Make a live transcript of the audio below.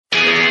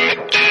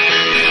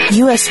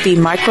USB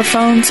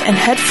microphones, and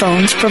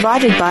headphones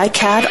provided by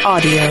CAD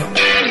Audio.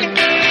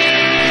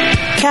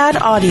 CAD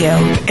Audio,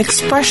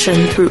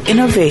 expression through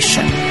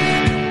innovation. Do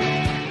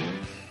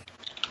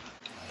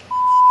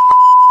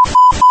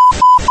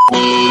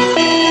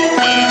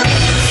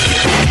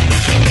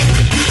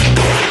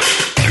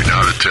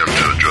not attempt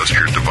to adjust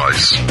your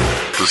device.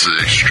 This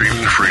is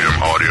Extreme Freedom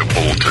Audio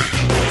Bulletin.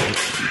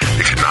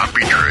 It cannot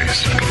be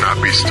traced, it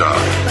cannot be stopped,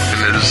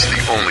 and it is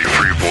the only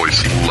free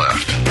voice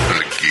left in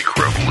the geek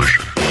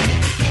revolution.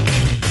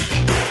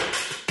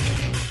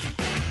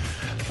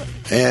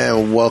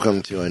 And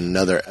welcome to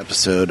another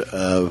episode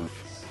of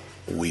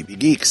We Be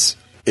Geeks.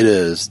 It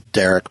is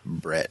Derek,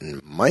 Brett,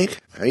 and Mike.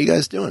 How are you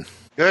guys doing?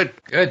 Good.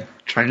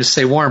 Trying to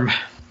stay warm.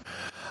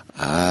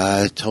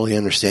 I totally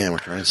understand. We're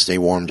trying to stay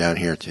warm down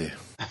here, too.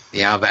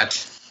 Yeah, I'll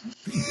bet.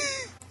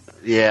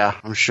 Yeah,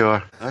 I'm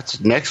sure.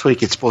 That's next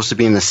week. It's supposed to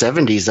be in the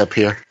 70s up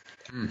here.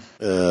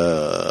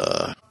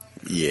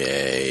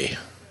 Yay.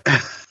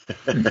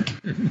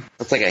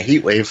 That's like a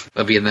heat wave.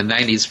 It'll be in the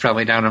 90s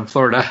probably down in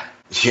Florida.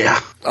 Yeah.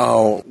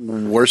 Oh,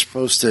 we're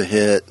supposed to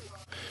hit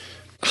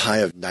a high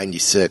of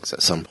 96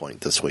 at some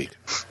point this week.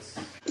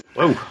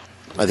 Whoa.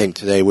 I think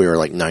today we were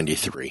like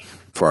 93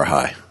 for a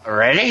high.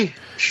 Already?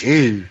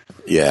 Gee.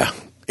 Yeah.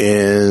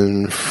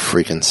 And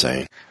freaking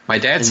insane. My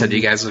dad said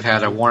you guys have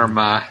had a warm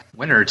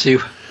winter or two.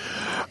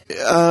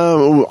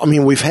 I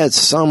mean, we've had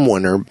some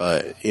winter,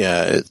 but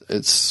yeah,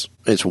 it's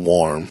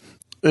warm.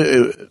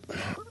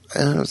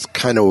 It's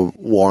kind of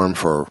warm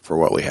for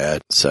what we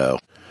had. So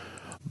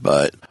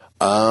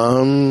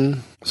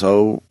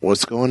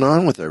what's going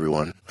on with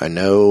everyone? I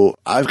know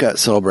I've got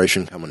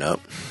Celebration coming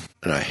up,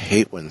 and I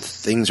hate when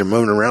things are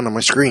moving around on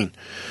my screen.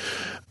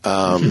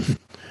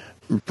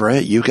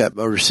 Brett, you got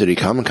Motor City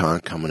Comic Con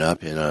coming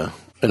up in a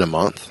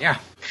month. Yeah,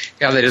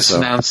 they just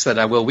announced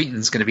that Will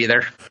Wheaton's going to be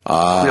there.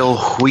 Will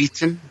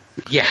Wheaton?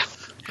 Yeah.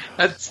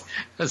 That's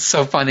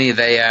so funny.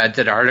 They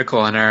did an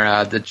article in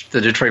our the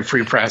Detroit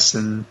Free Press,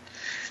 and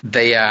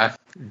they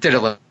did it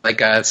like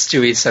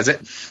Stewie says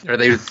it, or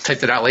they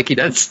typed it out like he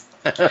does,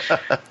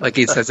 like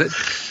he says it.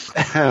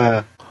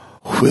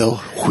 Will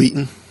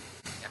Wheaton,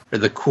 or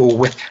the Cool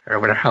Whip, or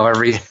whatever,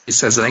 however he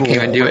says it. I can't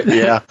even do it.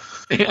 Yeah.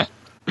 Yeah.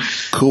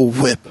 Cool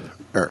Whip,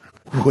 or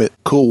Whip,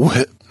 Cool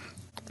Whip,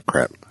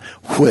 crap,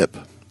 Whip,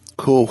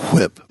 Cool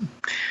Whip.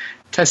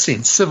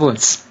 Testing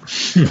sibilance.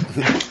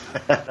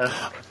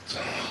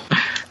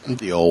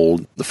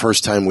 The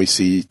first time we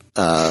see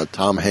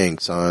Tom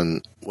Hanks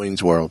on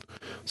Wayne's World.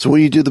 So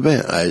when you do the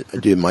band, I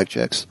do mic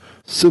checks.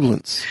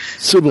 Sibilance.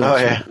 Oh,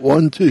 yeah.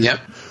 1, 2. Yep.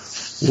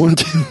 1,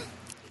 2.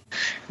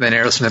 Then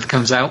Aerosmith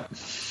comes out.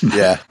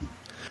 Yeah.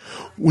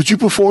 Would you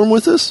perform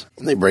with us?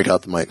 And they break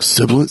out the mic.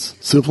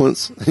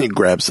 Sibilance. And he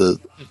grabs the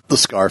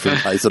scarf and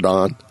ties it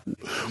on.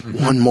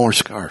 One more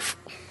scarf.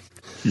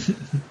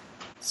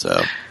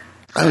 So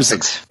that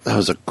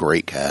was a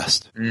great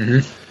cast.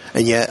 Mm-hmm.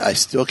 And yet, I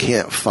still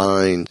can't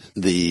find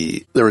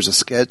there was a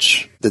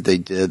sketch that they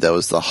did that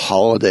was the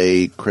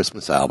holiday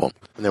Christmas album.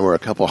 And there were a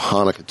couple of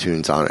Hanukkah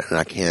tunes on it, and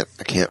I can't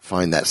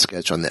find that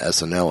sketch on the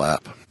SNL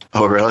app.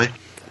 Oh, really?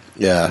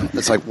 Yeah,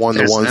 it's like one of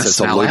There's the ones an that's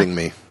SNL eluding app?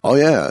 me. Oh,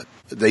 yeah.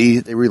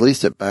 They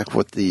released it back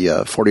with the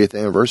 40th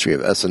anniversary of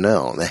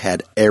SNL, and they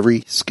had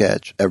every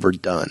sketch ever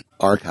done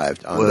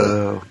archived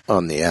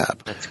on the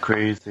app. That's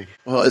crazy.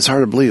 Well, it's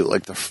hard to believe.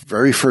 Like the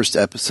very first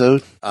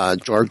episode,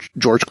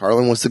 George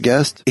Carlin was the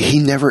guest. He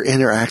never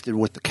interacted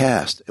with the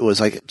cast. It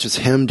was like just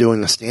him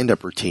doing a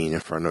stand-up routine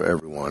in front of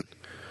everyone.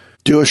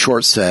 Do a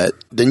short set,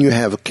 then you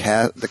have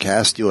the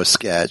cast do a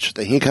sketch,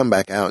 then he come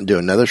back out and do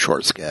another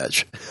short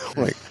sketch.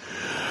 Like,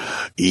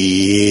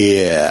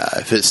 yeah,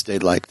 if it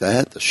stayed like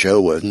that, the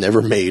show would have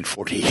never made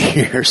 40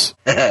 years.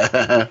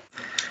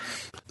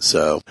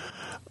 So,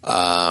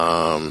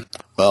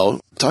 well,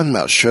 talking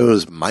about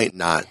shows might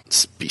not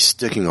be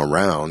sticking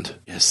around.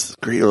 Yes,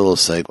 great little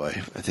segue.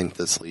 I think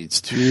this leads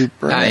to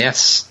Brad.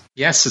 Yes,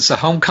 it's a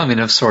homecoming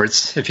of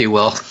sorts, if you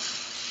will.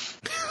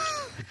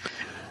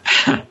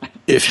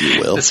 If you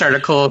will. This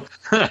article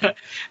came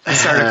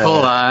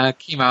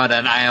out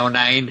on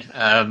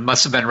IO9.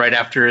 Must have been right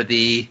after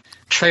the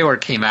trailer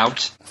came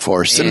out.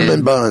 For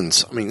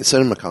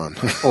CinemaCon.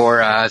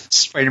 For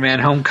Spider-Man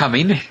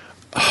Homecoming.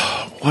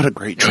 Oh, what a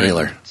great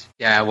trailer.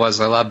 Yeah, it was.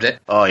 I loved it.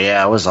 Oh,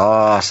 yeah, it was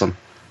awesome.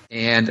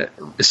 And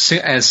as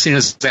soon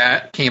as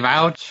that came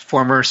out,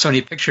 former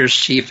Sony Pictures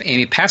chief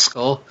Amy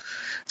Pascal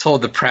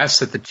told the press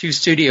that the two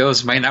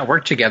studios might not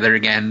work together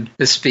again,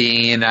 this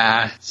being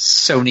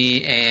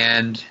Sony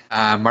and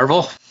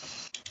Marvel.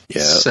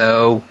 Yeah.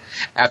 So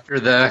after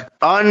the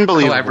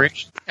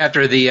collaboration,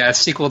 after the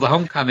sequel to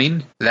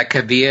Homecoming, that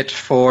could be it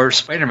for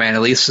Spider-Man,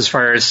 at least as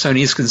far as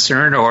Sony's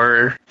concerned,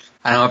 or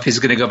I don't know if he's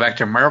going to go back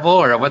to Marvel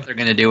or what they're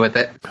going to do with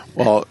it.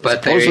 Well,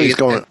 but supposedly he's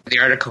going. The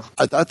article.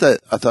 I thought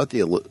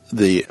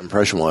the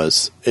impression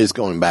was is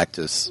going back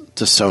to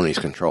Sony's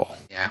control.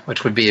 Yeah,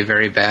 which would be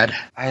very bad.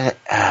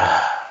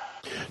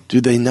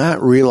 Do they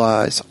not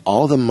realize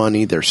all the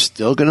money they're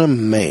still going to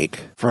make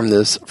from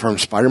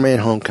Spider-Man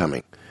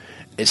Homecoming?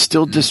 It's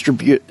still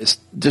distribution is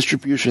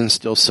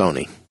still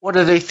Sony. What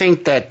do they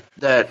think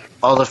that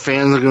all the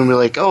fans are going to be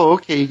like, oh,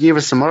 okay, you gave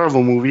us some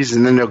Marvel movies,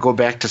 and then they'll go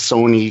back to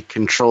Sony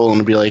Control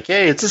and be like,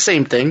 hey, it's the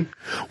same thing.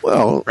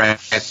 Well, Right.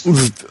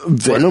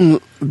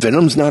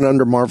 Venom's not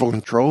under Marvel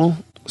control.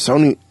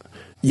 Sony,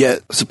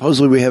 yet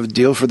supposedly we have a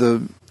deal for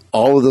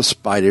all of the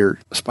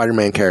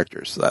Spider-Man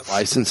characters. That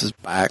license is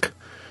back.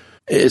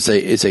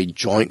 It's a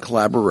joint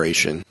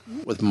collaboration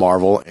with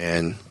Marvel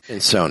and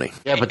Sony.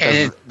 Yeah, but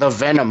the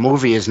Venom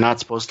movie is not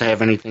supposed to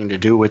have anything to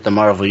do with the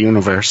Marvel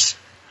Universe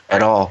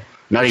at all.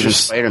 Not even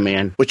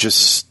Spider-Man. Which is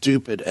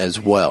stupid as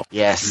well.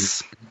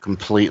 Yes,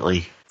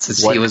 completely.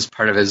 Since he was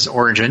part of his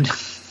origin.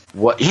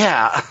 What?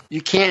 Yeah,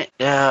 you can't.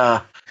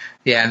 Yeah,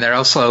 and there are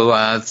also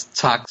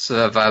talks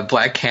of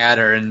Black Cat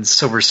and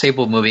Silver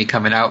Sable movie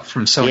coming out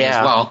from Sony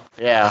as well.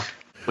 Yeah,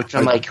 which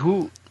I'm like,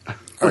 who?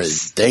 Are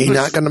they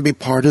not going to be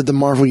part of the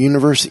Marvel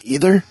Universe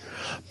either?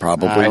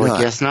 Probably I not.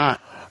 would guess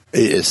not.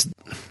 Do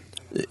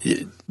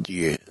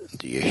you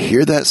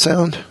hear that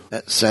sound?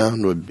 That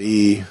sound would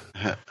be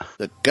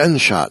the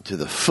gunshot to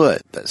the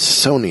foot that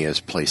Sony is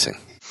placing.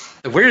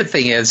 The weird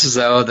thing is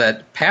though,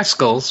 that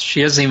Pascal,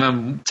 she doesn't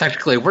even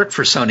technically work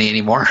for Sony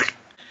anymore.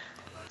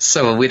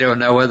 So we don't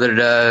know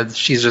whether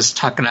she's just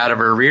talking out of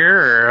her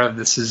rear, or if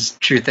this is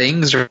true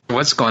things, or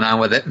what's going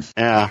on with it.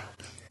 Yeah.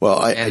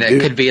 Well,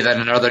 it could be that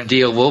another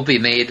deal will be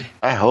made.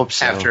 I hope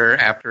so.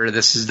 After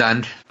this is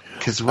done.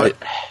 Because what?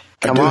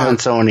 Come on,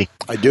 Sony.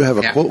 I do have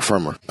a quote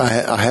from her.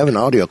 I have an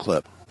audio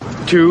clip.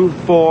 2,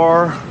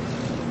 4,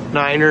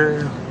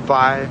 9er,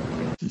 5.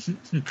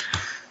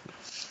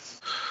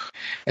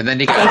 And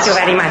then you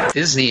got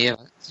Disney.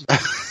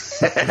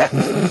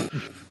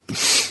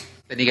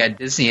 Then you got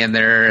Disney in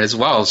there as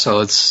well, so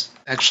it's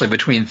actually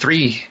between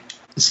 3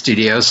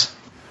 studios.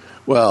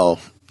 Well,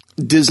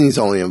 Disney's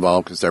only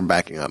involved because they're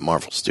backing up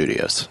Marvel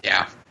Studios.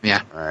 Yeah.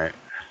 All right.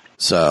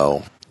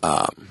 So,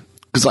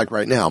 because like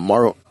right now,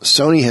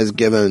 Sony has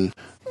given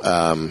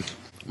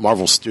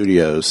Marvel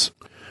Studios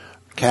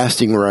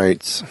casting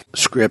rights,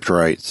 script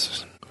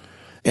rights,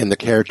 and the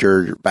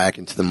character back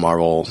into the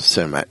Marvel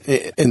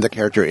Cinematic, and the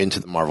character into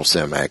the Marvel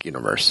Cinematic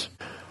Universe,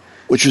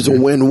 which is a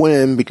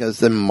win-win because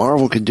then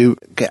Marvel could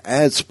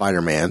add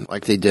Spider-Man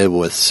like they did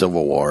with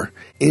Civil War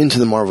into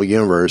the Marvel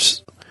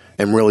Universe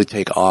and really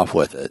take off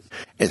with it.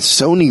 And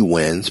Sony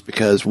wins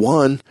because,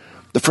 one,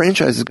 the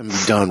franchise is going to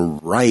be done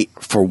right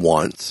for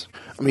once.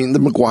 I mean, the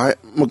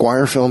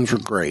Maguire films were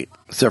great,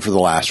 except for the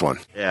last one.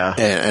 Yeah.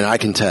 And I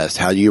can test.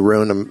 How do you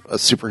ruin a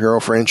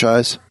superhero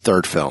franchise?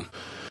 Third film.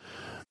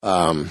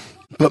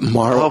 But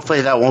Marvel...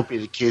 Hopefully that won't be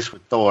the case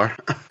with Thor.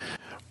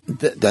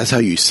 That's how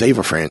you save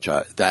a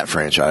franchise. That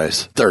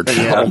franchise. Third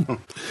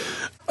film.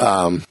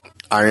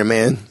 Iron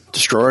Man,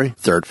 Destroy,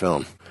 third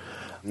film.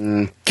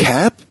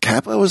 Cap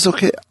was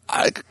okay.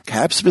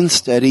 Cap's been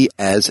steady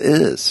as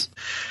is.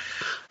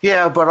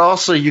 Yeah, but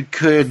also you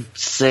could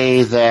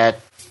say that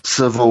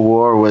Civil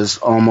War was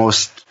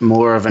almost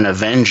more of an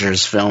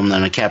Avengers film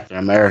than a Captain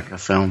America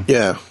film.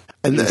 Yeah.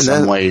 In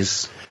some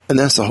ways. And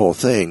that's the whole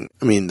thing.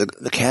 I mean,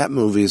 the Cap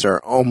movies are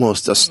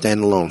almost a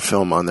standalone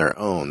film on their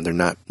own.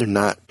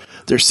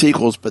 They're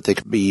sequels, but they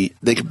could be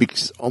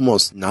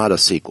almost not a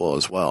sequel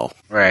as well.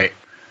 Right.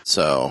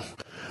 So,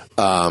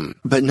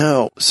 but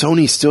no,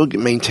 Sony still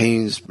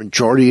maintains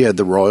majority of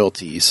the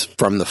royalties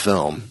from the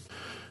film,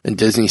 and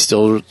Disney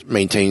still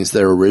maintains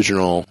their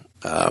original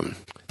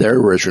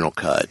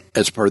cut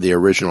as part of the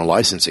original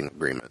licensing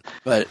agreement.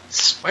 But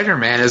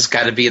Spider-Man has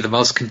got to be the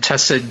most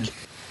contested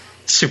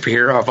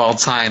superhero of all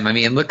time. I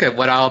mean, look at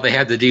what all they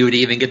had to do to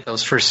even get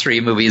those first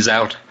 3 movies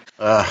out.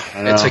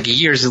 It took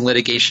years in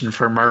litigation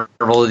for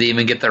Marvel to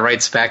even get the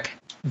rights back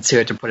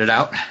to it to put it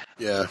out.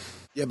 Yeah,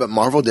 but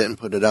Marvel didn't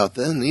put it out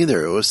then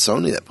either. It was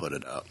Sony that put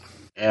it out.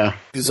 Yeah.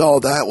 Because all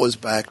that was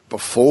back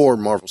before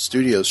Marvel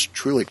Studios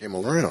truly came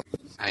around.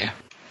 Yeah.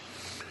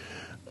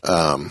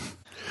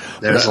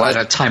 There's a lot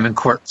of time in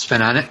court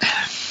spent on it.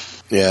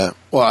 Yeah.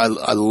 Well,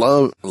 I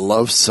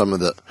love some of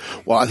the.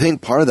 Well, I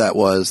think part of that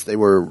was they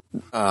were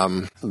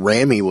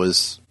Rami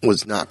was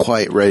not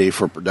quite ready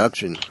for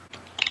production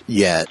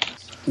yet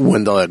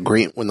when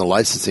the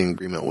licensing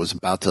agreement was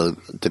about to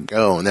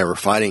go, and they were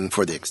fighting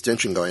for the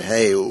extension, going,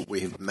 "Hey,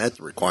 we've met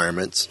the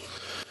requirements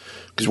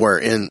because we're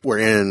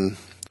in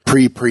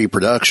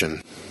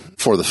pre-production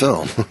for the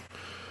film."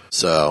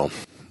 So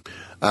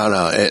I don't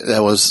know.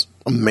 That was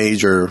a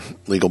major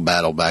legal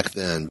battle back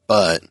then,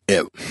 but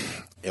it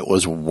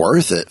was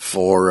worth it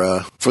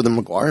for the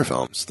Maguire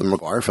films. The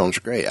Maguire films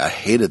are great. I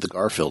hated the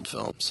Garfield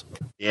films.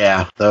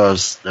 Yeah,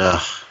 those.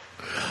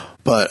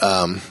 But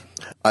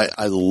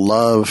I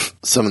love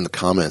some of the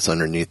comments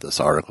underneath this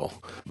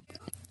article.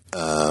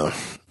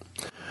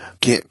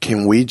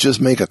 Can we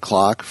just make a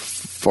clock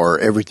for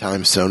every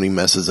time Sony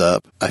messes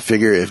up? I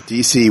figure if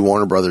DC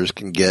Warner Brothers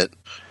can get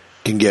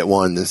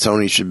one, then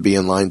Sony should be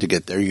in line to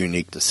get their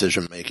unique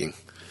decision making.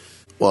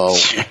 Well,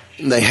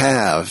 they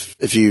have,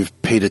 if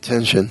you've paid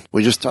attention.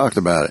 We just talked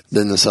about it.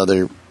 Then this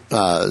other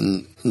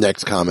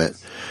next comment.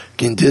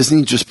 Can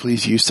Disney just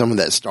please use some of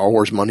that Star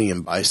Wars money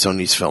and buy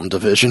Sony's film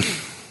division?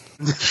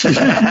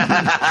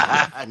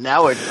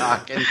 Now we're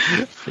talking.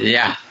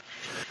 Yeah.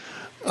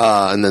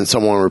 And then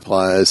someone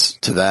replies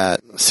to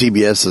that,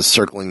 CBS is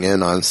circling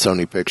in on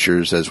Sony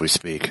Pictures as we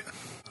speak.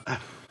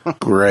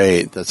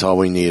 Great. That's all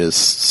we need is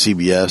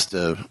CBS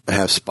to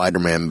have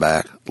Spider-Man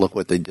back. Look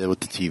what they did with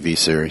the TV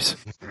series.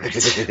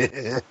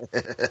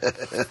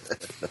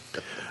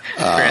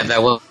 And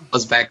that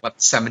was back, what,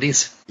 the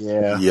 70s?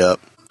 Yeah. Yep.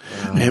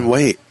 And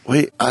wait,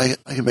 I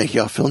can make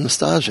y'all feel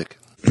nostalgic.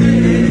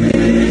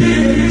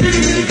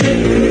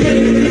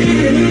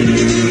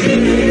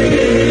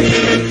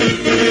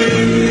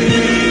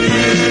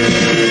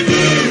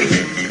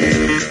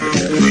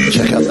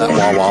 Check out that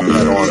wah-wah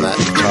pedal on that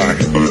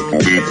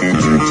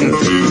guitar.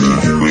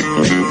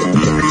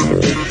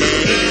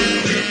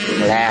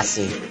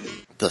 Classy.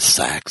 The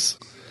sax.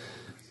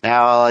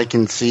 Now all I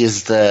can see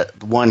is the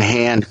one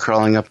hand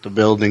crawling up the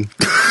building.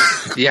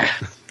 Yeah.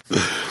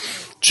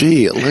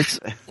 Gee, let's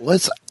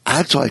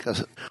act like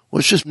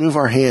let's just move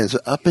our hands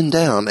up and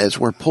down as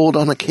we're pulled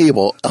on a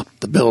cable up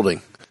the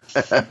building.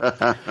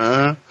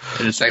 And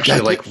it's actually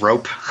like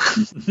rope.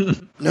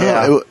 No,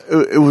 Yeah.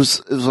 it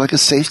was like a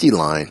safety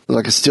line,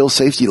 like a steel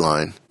safety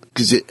line,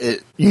 because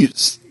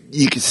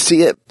you could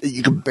see it,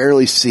 you could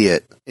barely see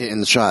it in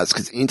the shots.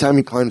 Because anytime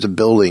he climbs a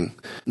building,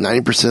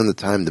 90% of the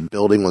time the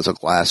building was a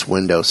glass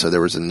window, so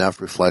there was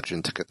enough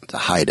reflection to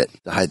hide it,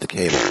 to hide the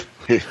cable.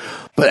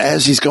 But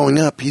as he's going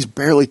up, he's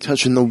barely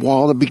touching the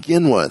wall to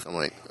begin with. I'm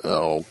like,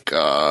 oh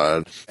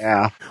God.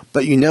 Yeah.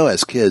 But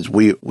as kids,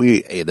 we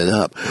ate it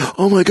up.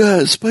 Oh my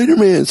God,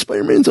 Spider-Man's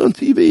on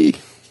TV.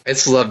 I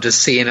just loved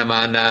just seeing him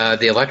on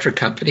the Electric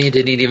Company. He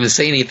didn't even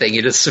say anything.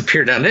 He just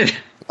appeared on it.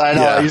 I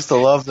know, Yeah. I used to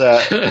love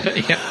that.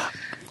 Yeah.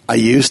 I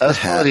used to That's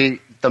have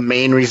probably the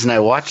main reason I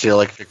watched the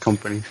Electric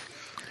Company.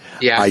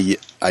 Yeah.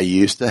 I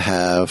used to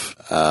have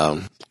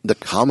the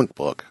comic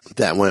book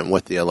that went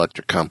with the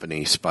Electric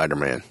Company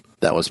Spider-Man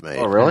that was made.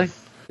 Oh, really?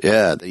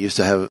 Yeah, they used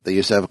to have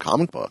a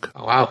comic book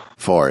Oh, wow.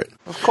 for it.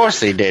 Of course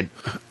they did.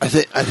 I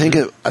think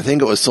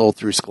it was sold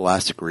through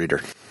Scholastic Reader.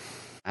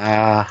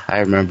 I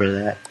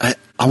remember that.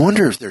 I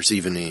wonder if there's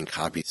even any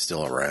copies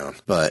still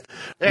around. But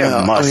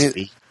There must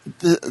be.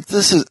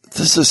 This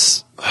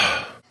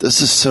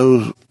is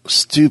so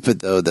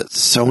stupid though that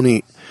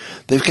Sony,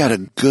 they've got a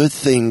good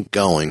thing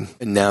going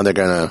and now they're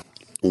gonna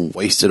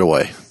waste it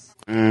away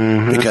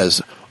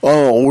because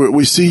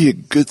we see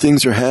good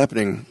things are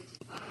happening.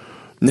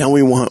 Now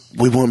we want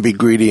to be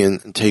greedy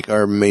and take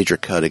our major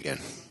cut again.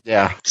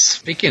 Yeah.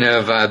 Speaking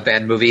of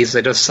bad movies,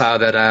 I just saw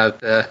that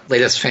the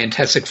latest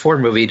Fantastic Four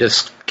movie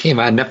just came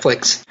on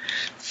Netflix.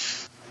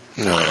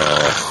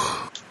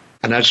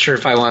 I'm not sure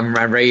if I'm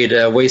ready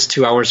to waste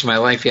 2 hours of my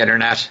life yet or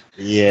not.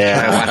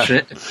 Yeah. I'm watching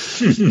it,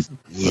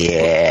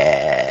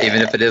 Yeah.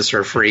 even if it is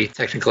for free,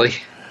 technically.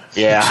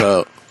 Yeah.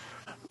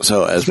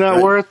 So as It's not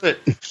Brett, worth it.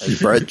 as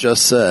Brett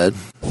just said,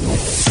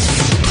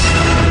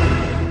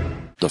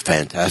 the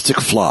Fantastic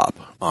Flop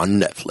on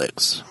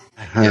Netflix.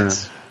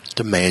 Yes.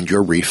 Demand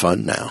your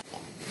refund now.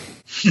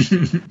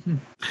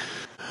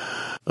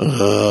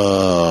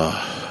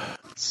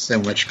 So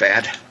much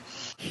bad.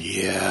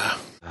 Yeah.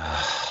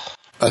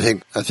 I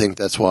think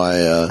that's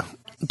why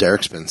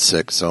Derek's been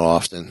sick so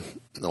often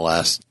in the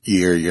last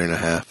year and a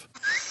half.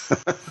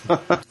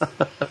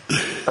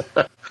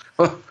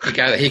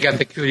 He got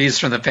the cooties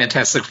from the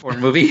Fantastic Four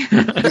movie.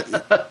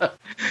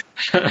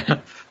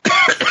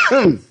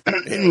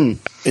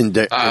 And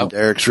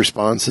Derek's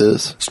response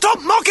is, Stop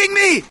mocking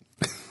me!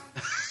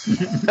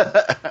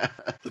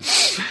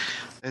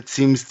 It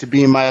seems to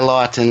be my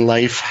lot in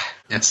life.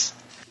 Yes.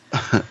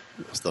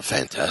 it's the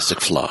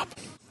Fantastic Flop.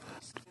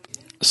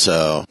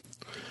 So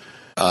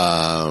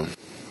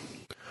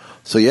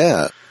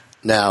yeah.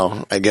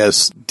 Now, I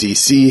guess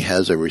DC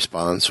has a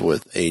response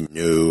with a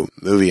new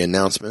movie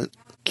announcement.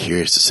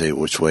 Curious to see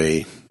which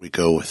way we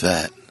go with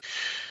that.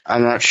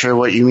 I'm not sure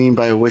what you mean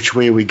by which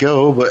way we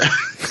go, but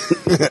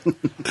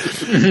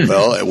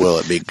Well, will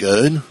it be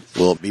good?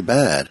 Will it be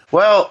bad?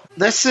 well,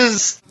 this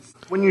is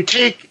when you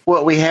take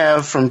what we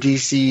have from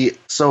DC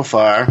so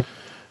far,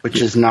 which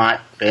has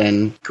not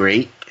been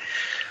great,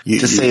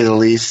 to say the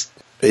least.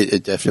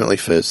 It definitely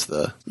fits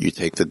the you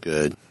take the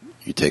good,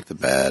 you take the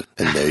bad,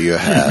 and there you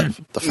have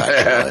the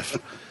fact of life.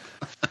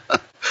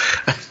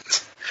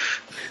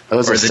 That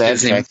was Or a the sad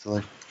Disney- fact of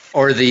life.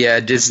 Or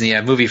the Disney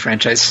movie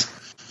franchise.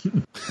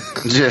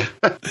 Yeah.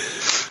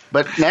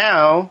 But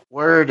now,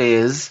 word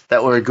is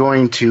that we're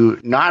going to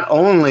not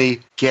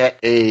only get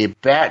a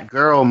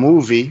Batgirl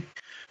movie,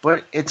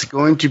 but it's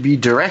going to be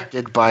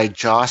directed by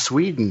Joss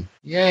Whedon.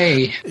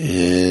 Yay.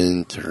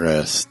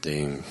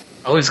 Interesting.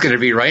 Oh, he's going to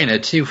be writing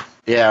it, too.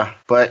 Yeah,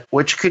 but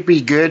which could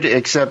be good,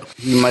 except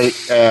he might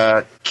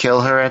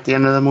kill her at the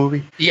end of the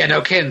movie. Yeah,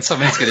 no kidding.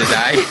 Someone's going to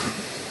die.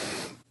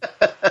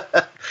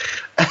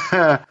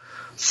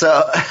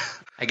 So,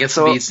 I guess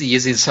So- he's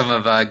using some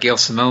of Gail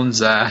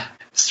Simone's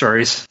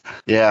stories.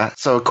 yeah.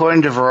 So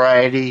according to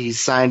Variety, he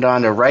signed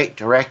on to write,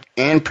 direct,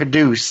 and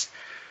produce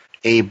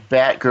a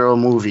Batgirl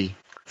movie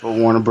for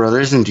Warner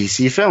Brothers and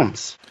DC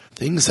Films.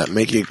 Things that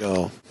make you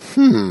go,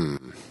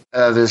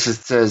 This it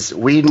says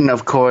Whedon,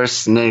 of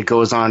course, and then it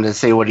goes on to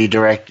say what he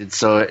directed,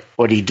 so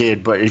what he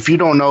did. But if you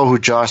don't know who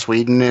Joss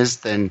Whedon is,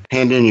 then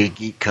hand in your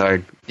geek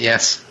card.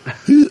 Yes.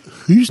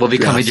 Who's We'll be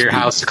coming Joss to your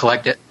Whedon? house to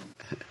collect it.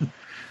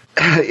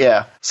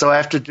 Yeah. So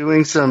after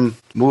doing some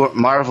more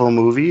Marvel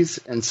movies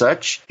and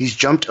such, he's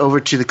jumped over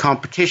to the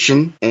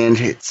competition, and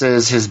it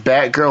says his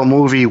Batgirl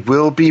movie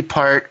will be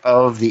part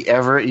of the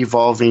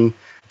ever-evolving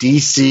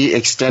DC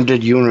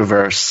Extended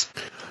Universe.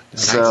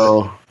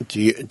 So,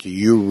 Do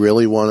you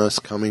really want us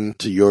coming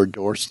to your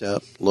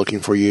doorstep looking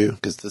for you?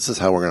 Because this is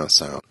how we're going to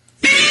sound.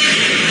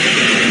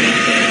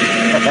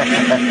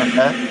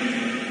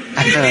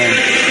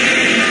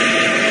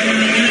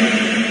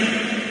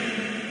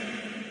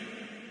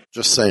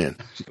 Just saying.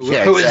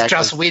 Yeah, Who is exactly.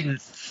 Joss Whedon?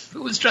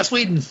 Who is Joss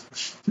Whedon?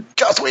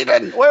 Joss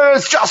Whedon! Where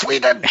is Joss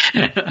Whedon?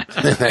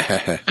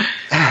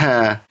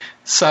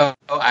 So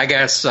I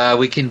guess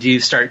we can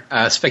start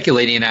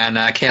speculating on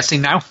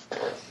casting now.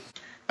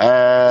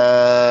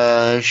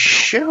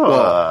 Sure.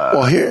 Well,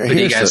 What do you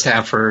here's guys the,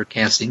 have for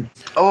casting?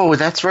 Oh,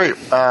 that's right.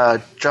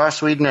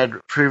 Joss Whedon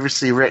had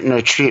previously written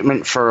a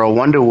treatment for a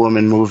Wonder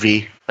Woman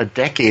movie a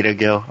decade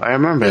ago. I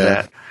remember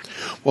that.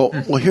 Well,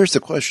 here's the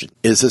question: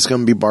 is this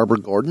going to be Barbara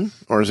Gordon,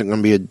 or is it going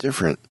to be a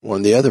different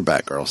one of the other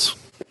Batgirls?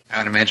 I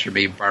would imagine it'd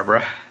be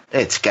Barbara.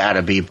 It's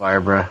gotta be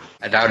Barbara.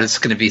 I doubt it's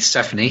going to be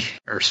Stephanie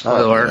or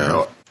spoiler.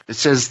 yeah. It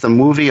says the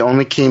movie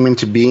only came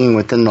into being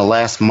within the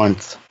last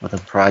month of the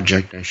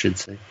project, I should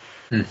say.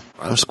 That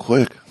was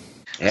quick.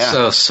 Yeah.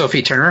 So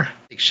Sophie Turner,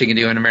 think she can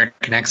do an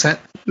American accent?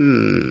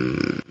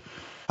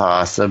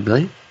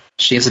 Possibly.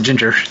 She is a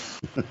ginger.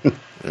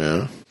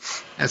 Yeah.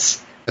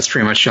 That's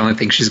pretty much the only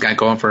thing she's got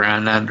going for her.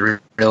 I'm not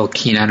real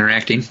keen on her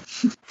acting.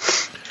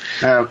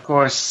 Now, of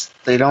course,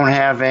 they don't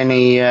have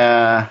any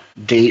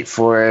date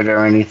for it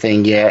or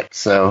anything yet,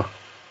 so...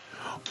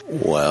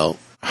 Well,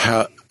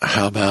 how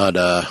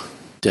about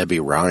Debbie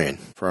Ryan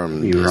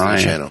from Disney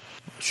Ryan. Channel?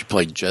 She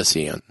played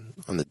Jessie on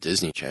the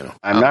Disney Channel.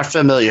 I'm not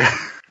familiar.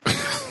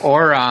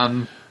 Or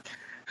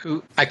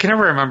who I can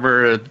never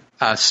remember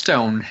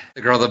Stone,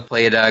 the girl that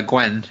played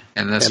Gwen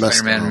in the Emma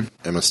Spider-Man. Stone.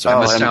 Emma Stone.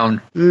 Emma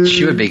Stone.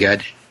 She would be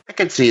good. I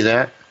could see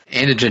that.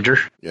 And a ginger.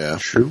 Yeah.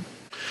 True.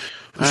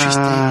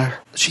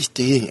 She's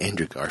dating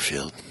Andrew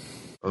Garfield.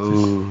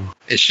 Oh.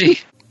 Is she?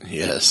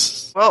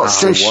 Yes. Well,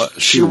 since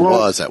She won't-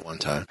 was at one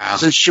time.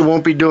 Since she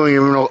won't be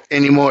doing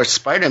any more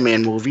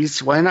Spider-Man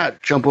movies, why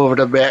not jump over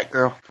to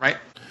Batgirl? Right.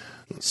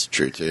 That's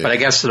true too. But I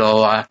guess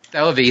that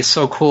would be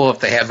so cool if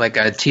they had like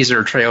a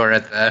teaser trailer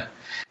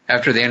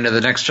after the end of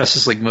the next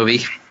Justice League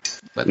movie,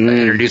 but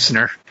introducing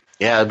her.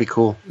 Yeah, that'd be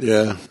cool.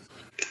 Yeah.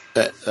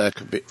 That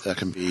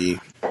could be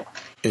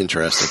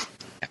interesting.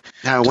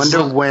 Now, I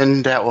wonder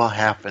when that will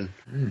happen.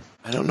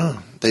 I don't know.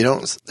 They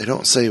don't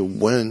say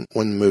when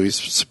the movie's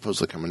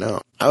supposedly coming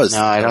out. No,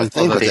 I don't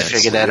think they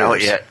figured that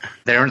out yet.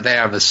 They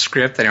have a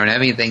script. They don't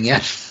have anything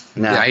yet.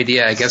 No. The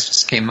idea, I guess,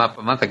 just came up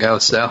a month ago,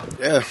 so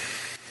Yeah.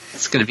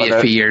 it's going to be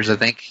a few years, I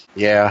think.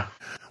 Yeah.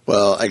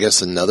 Well, I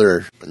guess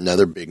another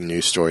big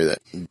news story that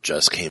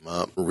just came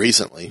up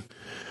recently.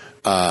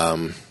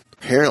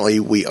 Apparently,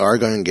 we are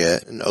going to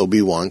get an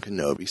Obi-Wan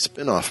Kenobi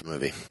spin-off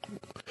movie.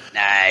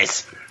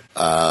 Nice.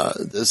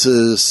 This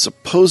is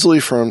supposedly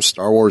from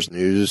Star Wars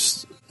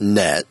News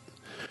Net.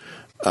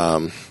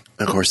 Of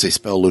course, they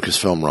spell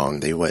Lucasfilm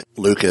wrong. They went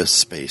Lucas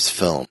space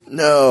film.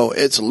 No,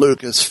 it's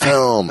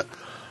Lucasfilm.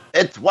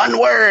 It's one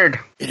word.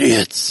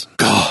 Idiots.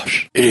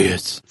 Gosh,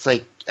 idiots. It's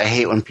like, I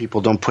hate when people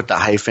don't put the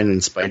hyphen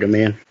in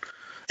Spider-Man.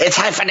 It's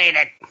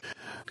hyphenated.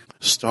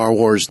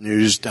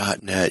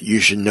 StarWarsNews.net. You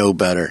should know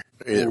better.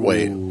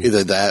 Wait,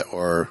 either that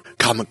or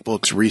Comic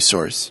Books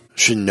Resource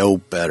should know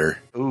better.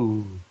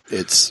 Ooh.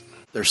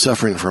 They're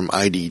suffering from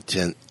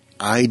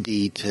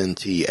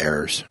ID10T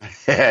errors.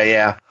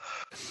 Yeah.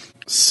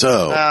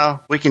 So,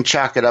 Well, we can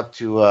chalk it up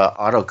to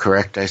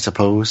autocorrect, I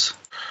suppose.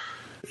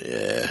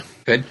 yeah,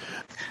 Good.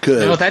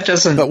 good. No, that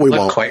doesn't But we look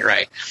won't. quite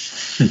right.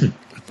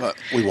 But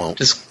we won't.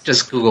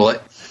 Just Google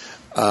it.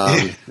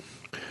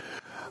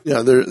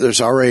 Yeah,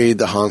 there's already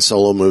the Han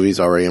Solo movies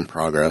already in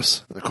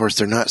progress. Of course,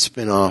 they're not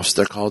spin-offs.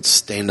 They're called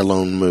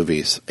standalone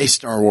movies. A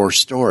Star Wars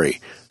story.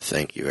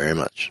 Thank you very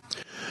much.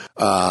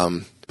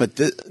 But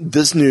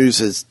this news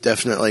is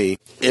definitely,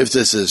 if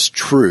this is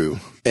true,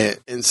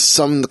 and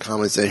some of the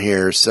comments in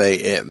here say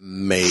it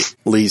may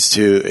leads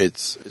to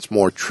it's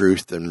more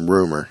truth than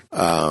rumor.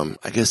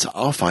 I guess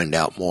I'll find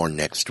out more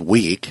next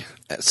week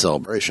at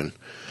Celebration.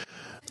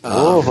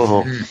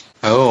 Oh.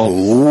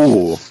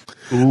 Oh,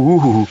 Ooh.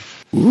 Ooh.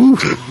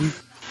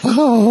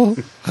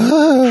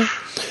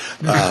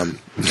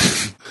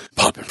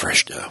 Popping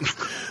fresh dough.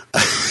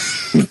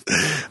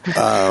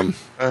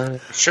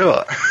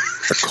 Sure.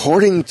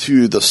 According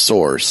to the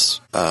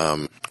source,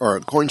 or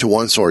according to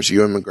one source,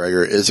 Ewan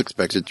McGregor is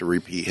expected to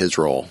repeat his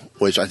role,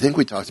 which I think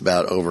we talked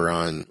about over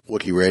on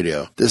Wookiee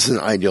Radio. This is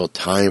an ideal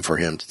time for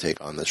him to take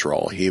on this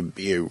role. He'd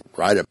be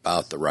right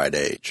about the right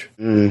age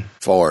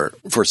for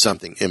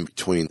something in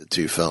between the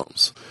two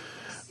films.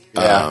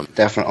 Yeah,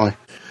 definitely.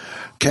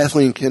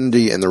 Kathleen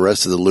Kennedy and the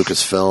rest of the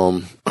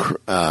Lucasfilm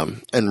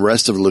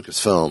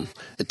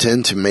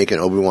intend to make an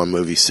Obi-Wan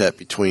movie set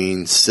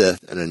between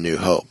Sith and A New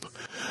Hope.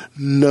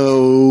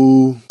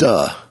 No,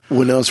 duh.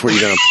 When else were you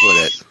going to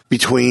put it?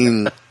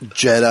 Between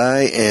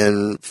Jedi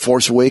and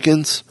Force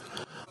Awakens?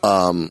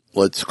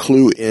 Let's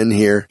clue in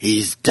here.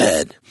 He's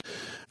dead.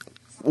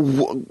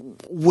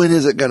 When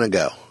is it going to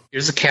go?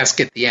 Here's a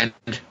casket at the end.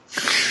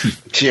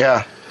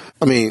 Yeah.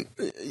 I mean,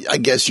 I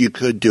guess you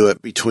could do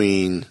it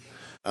between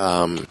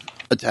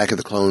Attack of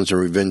the Clones and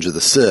Revenge of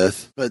the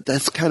Sith, but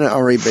that's kind of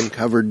already been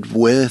covered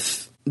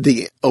with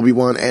the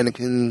Obi-Wan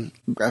Anakin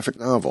graphic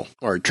novel,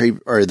 or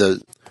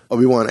the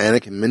Obi-Wan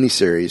Anakin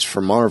miniseries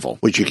from Marvel,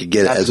 which you could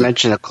get Not as to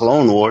mention the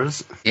Clone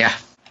Wars. Yeah.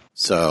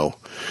 So,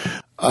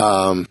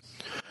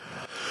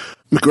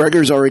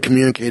 McGregor's already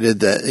communicated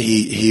that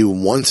he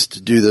wants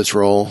to do this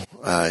role.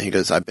 He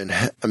goes, I've been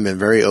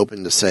very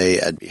open to say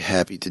I'd be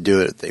happy to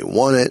do it if they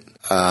want it.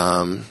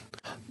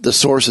 The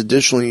source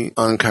additionally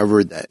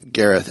uncovered that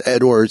Gareth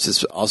Edwards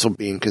is also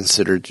being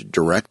considered to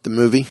direct the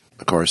movie.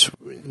 Of course,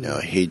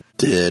 he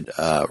did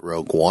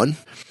Rogue One,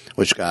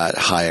 which got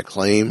high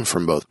acclaim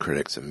from both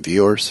critics and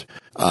viewers.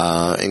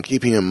 And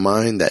keeping in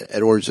mind that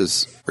Edwards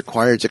is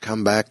required to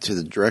come back to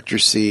the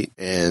director's seat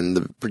and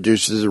the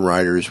producers and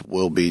writers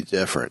will be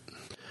different.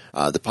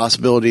 The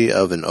possibility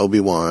of an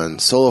Obi-Wan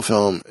solo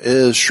film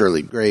is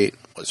surely great.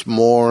 What's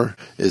more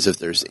is if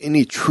there's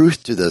any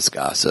truth to this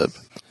gossip,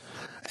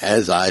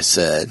 as I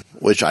said,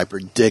 which I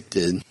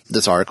predicted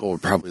this article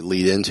would probably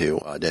lead into.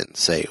 I didn't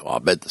say, I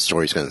bet the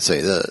story's going to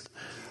say that.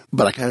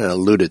 But I kind of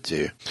alluded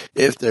to.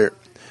 If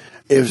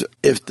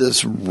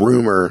this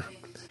rumor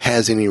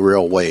has any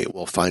real weight,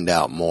 we'll find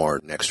out more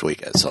next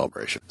week at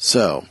Celebration.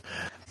 So,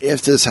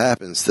 if this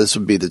happens, this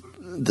would be the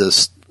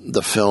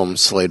film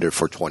slated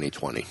for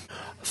 2020.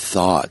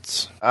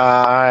 Thoughts?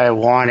 I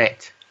want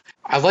it.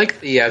 I like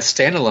the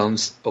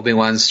standalone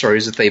Obi-Wan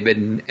stories that they've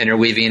been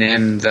interweaving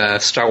in the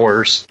Star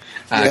Wars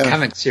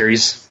comic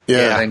series.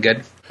 Yeah. They've been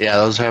good. Yeah,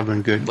 those have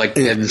been good. Like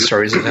the hidden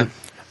stories of them.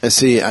 And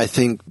see, I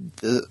think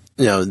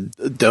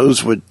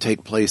those would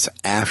take place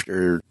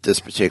after this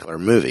particular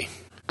movie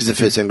because it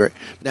fits in great.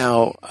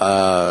 Now,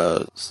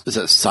 is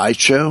it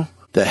Sideshow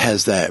that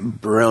has that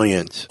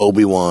brilliant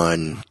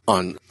Obi-Wan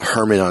on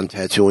Hermit on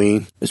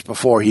Tatooine? It's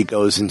before he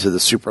goes into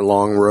the super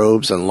long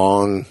robes and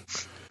long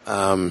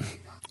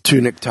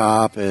tunic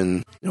top,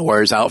 and where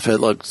his outfit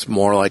looks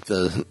more like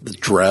the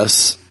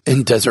dress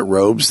in desert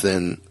robes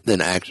than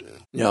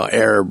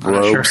Arab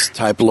robes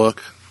type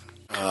look.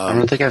 I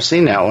don't think I've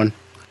seen that one.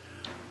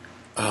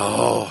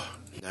 Oh,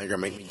 now you're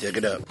gonna make me dig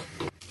it up.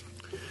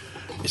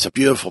 It's a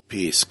beautiful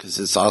piece because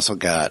it's also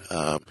got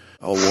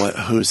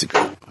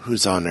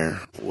who's on there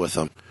with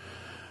him?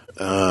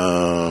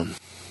 Oh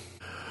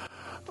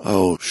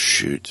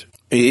shoot.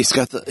 He's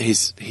got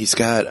Anakin's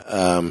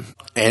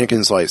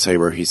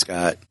lightsaber. He's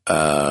got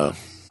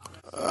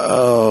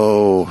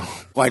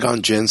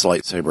Qui-Gon Jinn's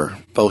lightsaber,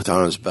 both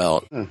on his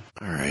belt. All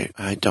right,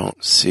 I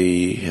don't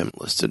see him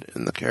listed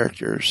in the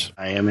characters.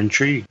 I am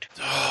intrigued.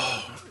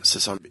 Oh, is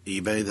this on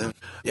eBay then?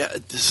 Yeah,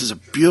 this is a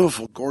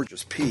beautiful,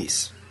 gorgeous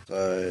piece.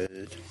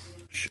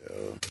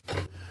 Sideshow.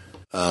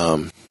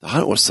 The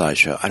Hollywood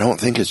Sideshow. I don't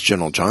think it's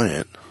Gentle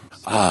Giant.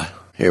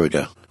 Here we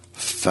go.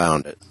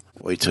 Found it.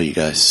 Wait till you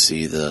guys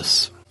see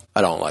this.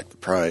 I don't like the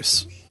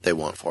price they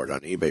want for it on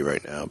eBay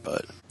right now,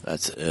 but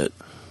that's it.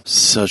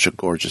 Such a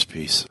gorgeous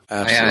piece.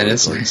 Absolutely. Yeah, it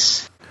is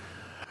nice.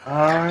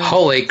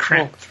 Holy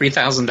crap,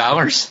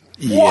 $3,000?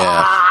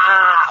 Yeah.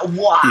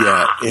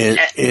 Wow. Yeah,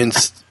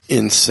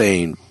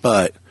 insane.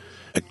 But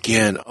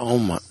again, oh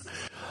my,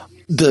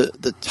 the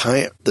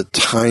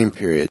time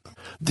period.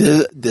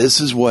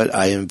 This is what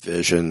I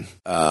envision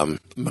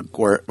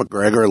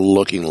McGregor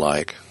looking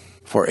like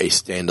for a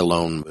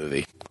standalone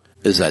movie.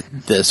 Is that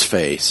this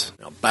face?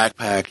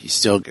 Backpack. He's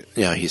still,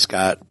 he's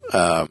got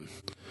the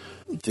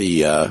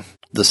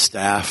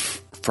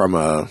staff from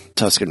a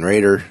Tusken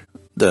Raider,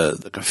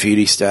 the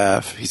graffiti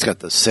staff. He's got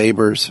the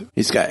sabers.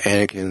 He's got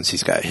Anakin's.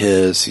 He's got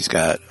his. He's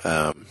got.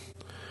 I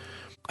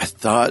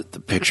thought the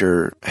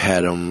picture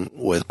had him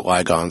with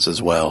Qui-Gon's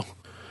as well.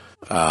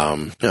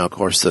 Of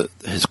course,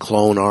 his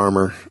clone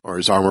armor or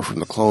his armor from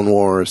the Clone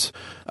Wars,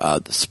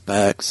 the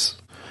specs.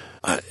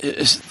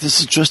 This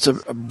is just a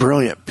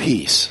brilliant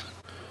piece.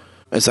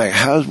 It's like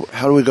how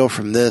do we go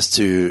from this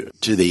to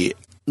the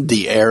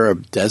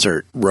Arab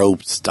desert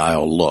robe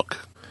style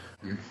look?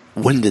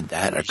 When did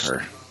that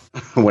occur?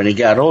 When he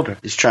got older,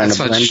 he's trying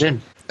to blend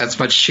in. That's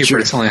much cheaper. Sure.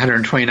 It's only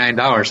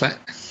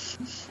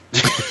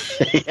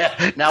 $129.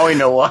 Yeah, now we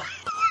know why.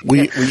 What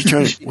are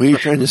you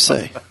trying to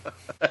say?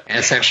 And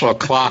it's actual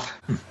cloth.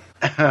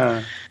 What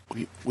are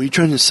you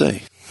trying to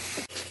say?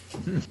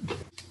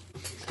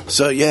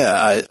 So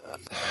yeah,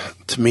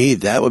 to me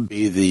that would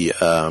be the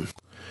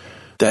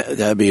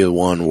that'd be the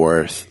one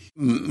worth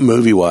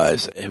movie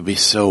wise. It'd be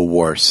so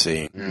worth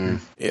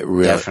seeing. It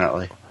really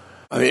definitely.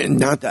 I mean,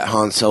 not that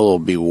Han Solo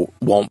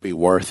won't be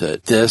worth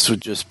it. This would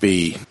just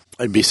be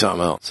it'd be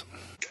something else.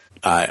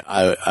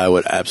 I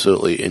would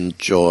absolutely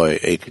enjoy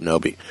a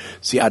Kenobi.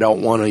 See, I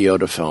don't want a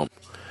Yoda film.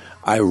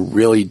 I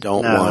really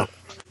don't want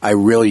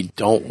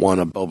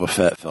a Boba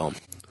Fett film.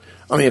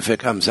 I mean, if it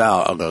comes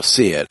out, I'll go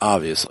see it,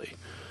 obviously.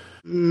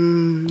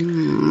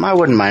 I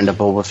wouldn't mind a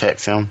Boba Fett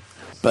film.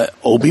 But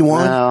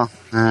Obi-Wan?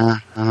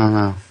 I don't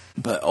know.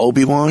 But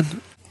Obi-Wan,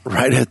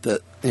 right at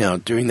the,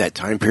 during that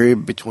time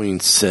period between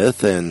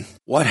Sith and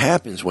what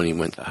happens when he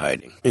went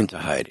into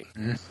hiding?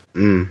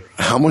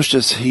 How much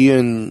does he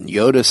and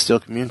Yoda still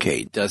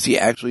communicate? Does he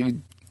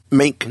actually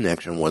make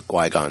connection with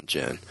Qui-Gon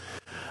Jinn?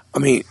 I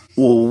mean,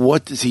 well,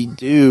 what does he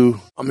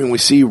do? I mean, we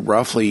see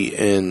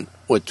roughly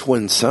with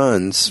twin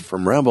sons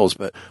from Rebels,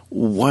 but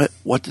what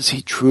does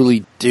he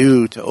truly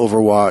do to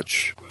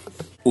overwatch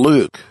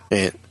Luke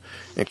and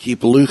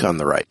keep Luke on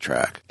the right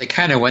track? They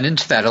kind of went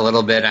into that a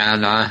little bit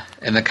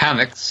in the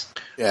comics.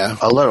 Yeah.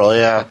 A little,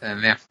 yeah.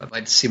 I'd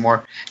like to see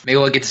more. Maybe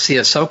we'll get to see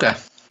Ahsoka.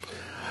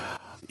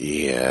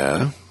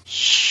 Yeah.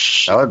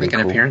 That would be make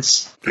an cool.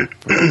 appearance.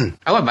 I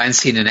wouldn't mind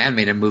seeing an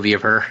animated movie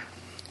of her.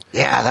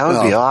 Yeah, that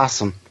would be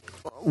awesome.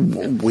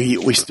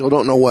 We still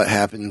don't know what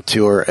happened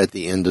to her at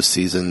the end of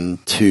season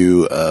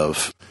 2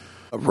 of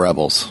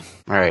Rebels.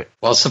 All right.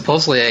 Well,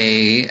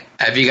 supposedly,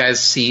 have you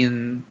guys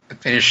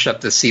finished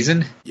up the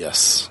season?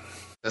 Yes.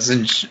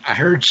 I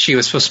heard she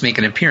was supposed to make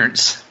an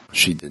appearance.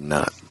 She did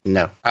not.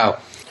 No.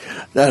 Oh.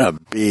 That's a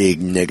big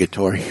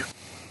negatory.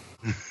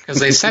 Because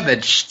they said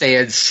that they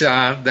had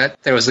that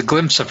there was a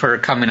glimpse of her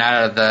coming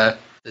out of the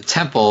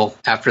temple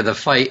after the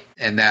fight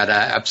in that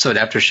episode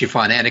after she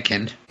fought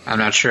Anakin. I'm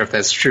not sure if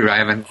that's true. I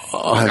haven't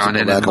I'll have gone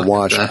to in go back and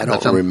watch. I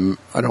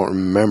don't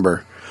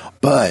remember.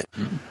 But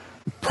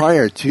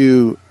prior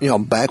to,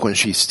 back when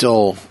she's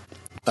still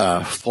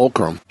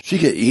Fulcrum, she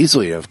could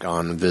easily have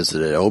gone and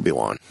visited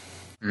Obi-Wan.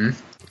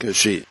 Because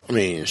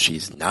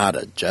she's not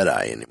a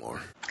Jedi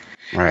anymore.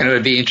 Right. And it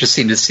would be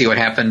interesting to see what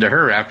happened to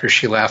her after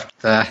she left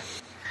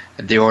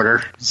the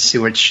Order. See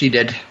what she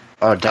did.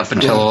 Oh, up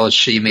definitely. until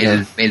she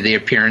made the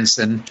appearance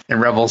in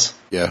Rebels.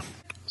 Yeah.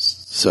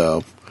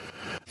 So,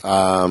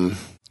 but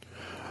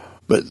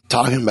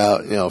talking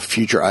about,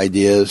 future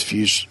ideas,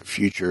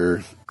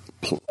 future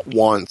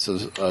wants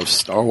of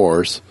Star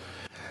Wars,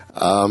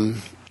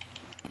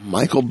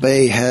 Michael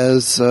Bay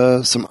has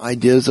some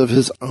ideas of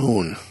his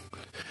own.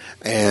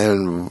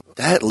 And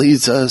that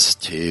leads us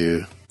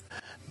to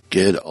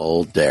good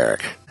old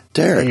Derek.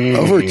 Derek,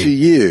 over to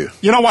you.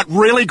 You know what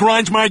really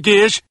grinds my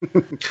gears?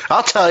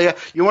 I'll tell you.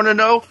 You want to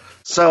know?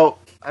 So,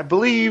 I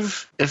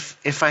believe,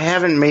 if I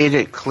haven't made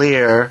it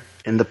clear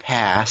in the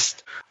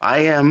past, I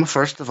am,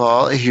 first of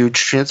all, a huge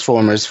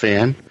Transformers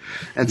fan.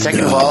 And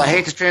second of all, I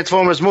hate the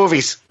Transformers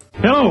movies.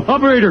 Hello,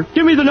 operator.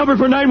 Give me the number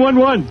for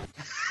 911.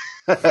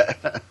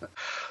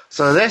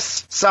 So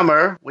this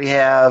summer, we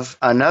have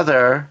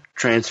another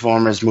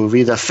Transformers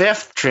movie, the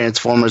 5th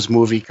Transformers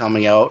movie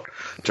coming out,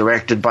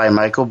 directed by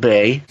Michael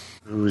Bay,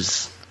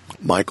 who's...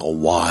 Michael,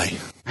 why?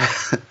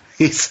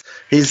 He's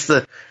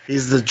the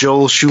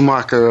Joel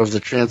Schumacher of the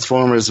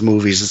Transformers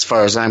movies, as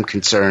far as I'm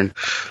concerned.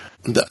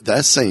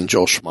 That's saying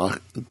Joel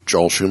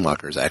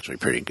Schumacher is actually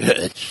pretty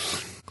good.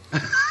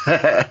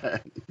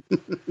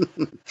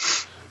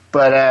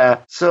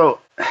 But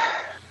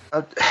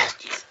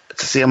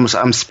see,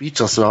 I'm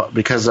speechless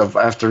because of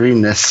after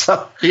reading this.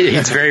 So.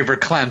 He's very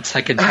verklempt,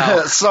 I can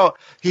tell. So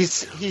he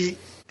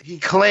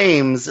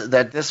claims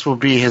that this will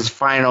be his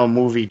final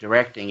movie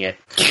directing it.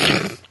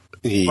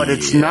 But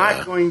it's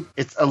not going.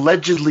 It's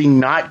allegedly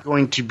not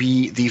going to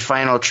be the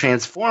final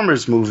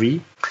Transformers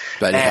movie.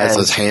 That he has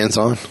his hands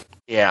on.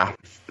 Yeah,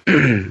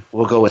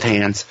 we'll go with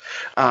hands.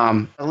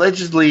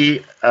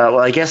 Allegedly,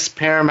 I guess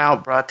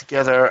Paramount brought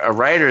together a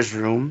writers'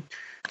 room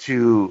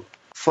to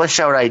flesh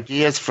out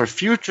ideas for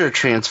future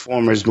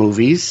Transformers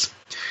movies.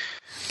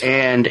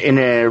 And in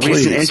a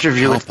recent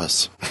interview with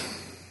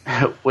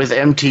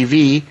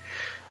MTV,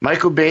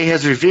 Michael Bay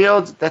has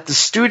revealed that the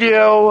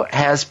studio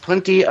has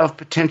plenty of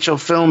potential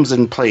films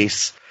in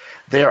place.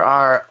 There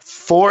are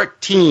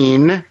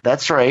 14,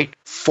 that's right,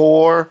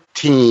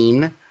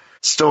 14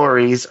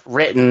 stories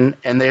written,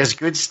 and there's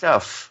good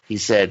stuff, he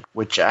said,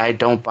 which I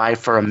don't buy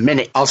for a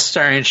minute. All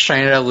starring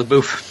Shia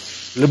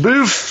LaBeouf.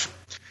 LaBeouf!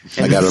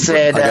 I got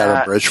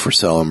a bridge for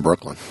sale in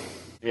Brooklyn.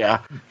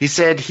 Yeah. He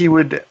said he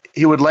would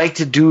like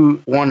to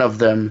do one of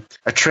them,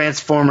 a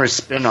Transformers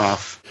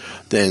spin-off.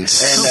 Then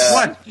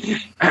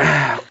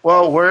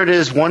well, word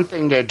is one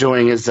thing they're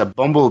doing is a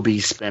Bumblebee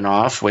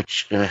spin-off,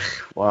 which,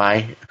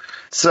 why?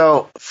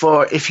 So,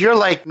 if you're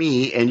like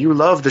me and you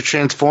love the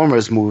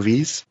Transformers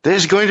movies,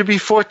 there's going to be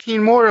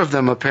 14 more of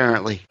them,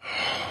 apparently.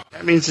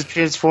 That means the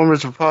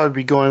Transformers will probably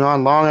be going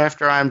on long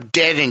after I'm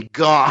dead and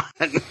gone.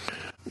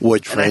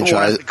 Which franchise? I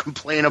don't want to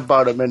complain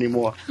about them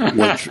anymore.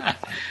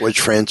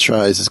 Which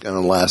franchise is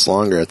going to last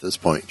longer at this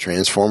point?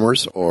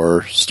 Transformers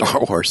or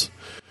Star Wars?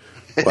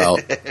 Well,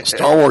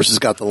 Star Wars has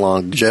got the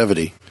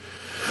longevity.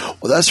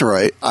 Well, that's all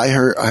right. I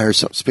heard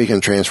some, speaking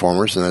of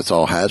Transformers, and that's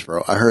all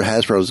Hasbro. I heard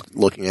Hasbro's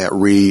looking at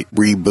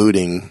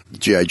rebooting the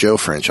G.I. Joe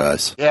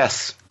franchise.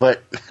 Yes,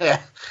 but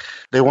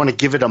they want to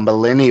give it a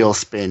millennial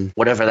spin,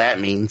 whatever that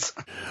means.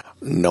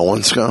 No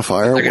one's going to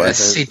fire a They're going weapon.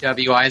 to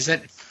CWIze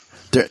it.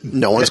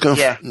 No one's going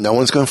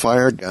to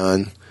fire a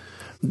gun.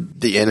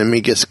 the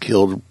enemy gets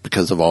killed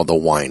because of all the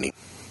whining.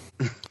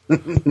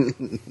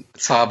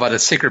 It's all about a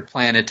secret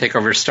plan to take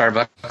over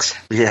Starbucks.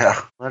 Yeah,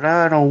 but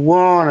I don't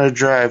want to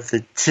drive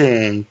the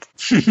tank.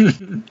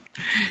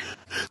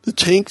 The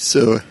tank's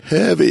so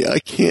heavy, I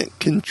can't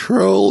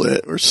control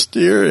it or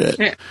steer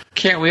it.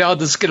 Can't we all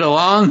just get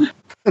along?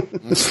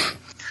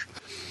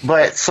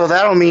 But so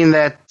that'll mean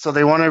that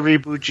they want to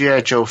reboot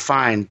G.I. Joe.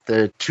 Fine,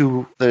 the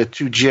two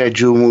G.I.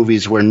 Joe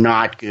movies were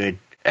not good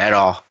at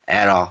all.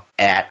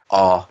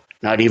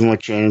 Not even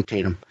with Channing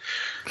Tatum.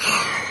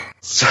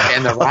 So,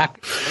 And The Rock,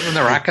 wasn't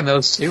The Rock in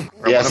those too?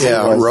 Yes,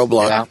 Yeah,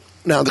 Roblox. Yeah.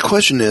 Now the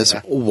question is,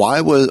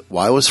 why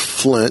was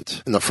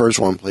Flint in the first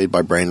one played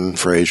by Brandon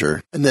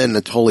Fraser, and then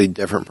a totally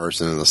different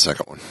person in the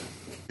second one?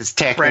 because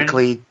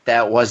technically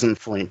that wasn't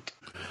Flint.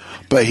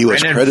 But he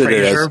was Brendan credited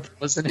Fraser, as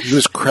wasn't it? he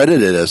was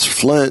credited as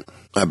Flint,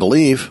 I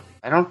believe.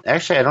 I don't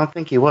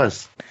think he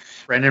was.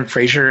 Brendan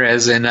Fraser,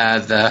 as in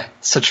the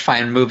such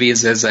fine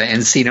movies as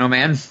Encino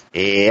Man.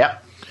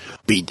 Yep.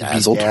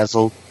 Bedazzled.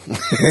 Bedazzled.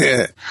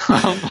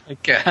 Oh my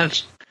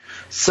gosh!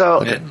 So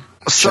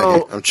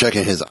I'm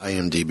checking his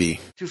IMDb.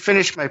 to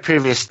finish my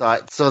previous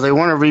thought, so they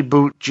want to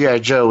reboot G.I.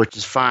 Joe, which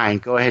is fine.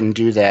 Go ahead and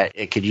do that.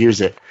 It could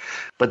use it.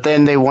 But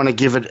then they want to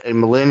give it a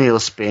millennial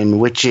spin,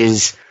 which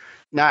is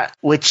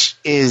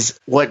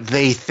what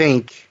they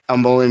think a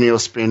millennial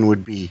spin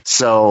would be.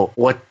 So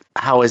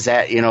how is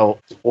that,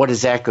 what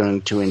is that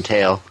going to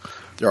entail?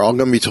 They're all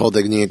going to be told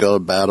they need to go to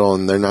battle,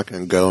 and they're not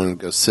going to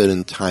go sit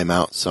in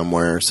timeout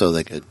somewhere so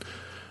they could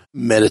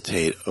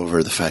meditate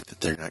over the fact that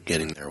they're not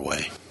getting their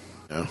way.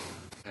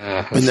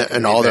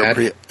 And all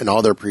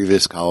their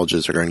previous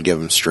colleges are going to give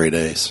them straight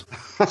A's.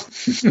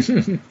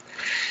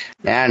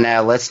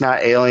 Now, let's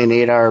not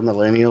alienate our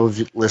millennial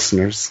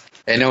listeners.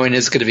 And knowing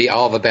it's going to be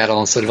all of a battle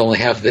instead of only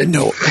half the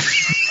No.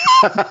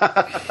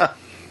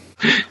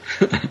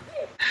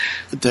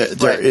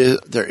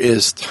 There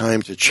is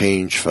time to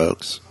change,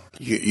 folks.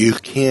 You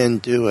can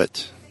do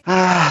it.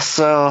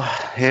 So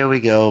here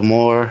we go.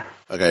 More.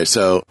 Okay,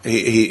 so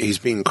he's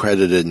being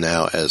credited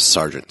now as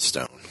Sergeant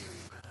Stone.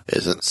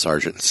 Isn't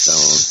Sergeant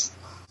Stone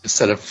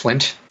instead of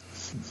Flint.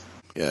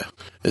 Yeah,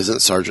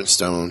 isn't Sergeant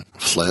Stone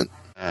Flint?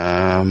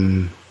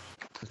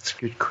 That's a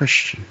good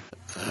question.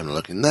 I'm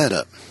looking that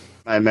up.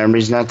 My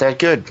memory's not that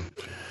good.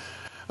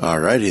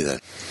 Alrighty then.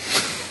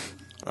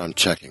 I'm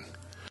checking.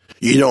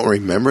 You don't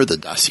remember the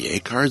dossier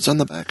cards on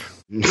the back?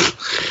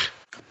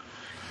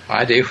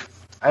 I do.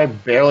 I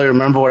barely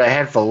remember what I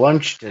had for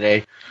lunch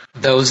today.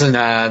 Those and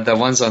the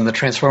ones on the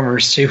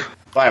Transformers too.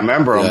 I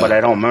remember them, Yeah. but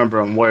I don't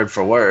remember them word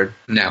for word.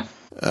 No.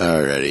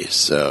 Alrighty,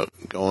 so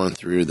going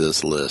through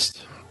this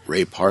list.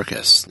 Ray Park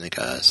as Snake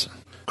Eyes.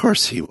 Of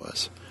course he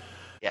was.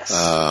 Yes.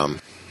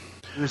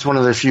 It was one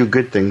of the few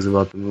good things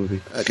about the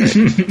movie.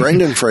 Okay.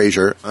 Brendan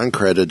Fraser,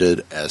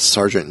 uncredited as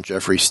Sergeant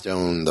Jeffrey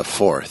Stone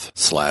IV /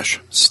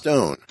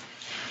 Stone.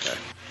 Okay.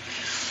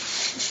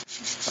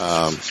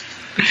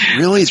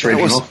 Really?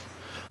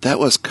 That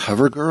was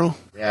CoverGirl?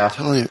 Yeah.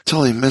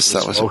 Totally missed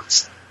that.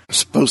 Was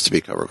supposed to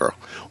be CoverGirl.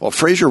 Well,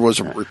 Fraser was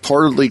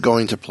reportedly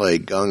going to play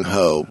Gung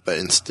Ho, but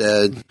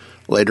instead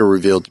later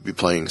revealed to be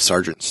playing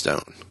Sergeant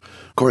Stone.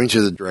 According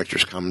to the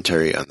director's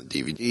commentary on the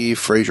DVD,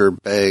 Fraser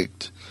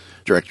begged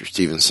director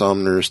Stephen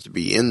Sommers to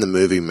be in the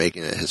movie,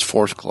 making it his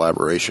fourth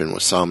collaboration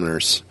with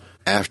Sommers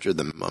after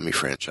the Mummy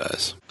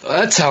franchise.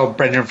 Well, that's how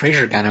Brendan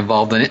Fraser got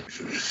involved in it.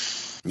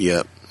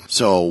 Yep.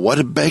 So what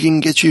did begging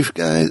get you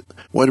guys?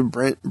 What did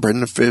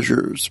Brendan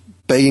Fraser's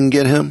begging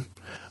get him?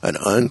 An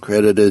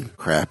uncredited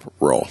crap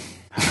role.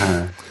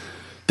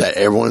 That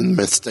everyone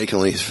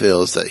mistakenly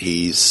feels that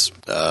he's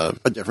a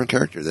different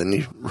character than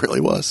he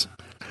really was.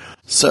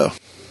 So,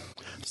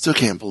 still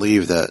can't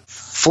believe that.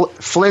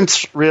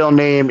 Flint's real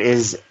name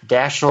is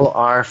Dashiell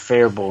R.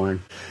 Fairborn.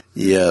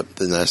 Yep,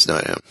 then that's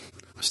not him.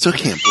 Still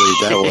can't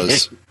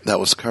believe that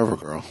was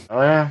CoverGirl.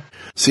 Oh yeah.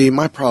 See,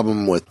 my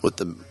problem with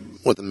the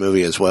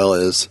movie as well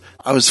is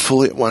I was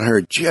when I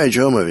heard G.I.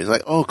 Joe movie,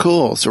 like, oh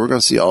cool, so we're going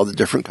to see all the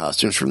different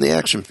costumes from the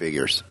action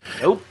figures.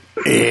 Nope.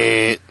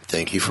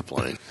 Thank you for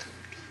playing.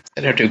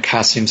 They don't do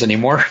costumes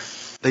anymore.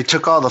 They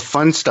took all the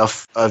fun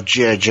stuff of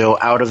G.I. Joe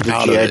out of the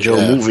G.I. Joe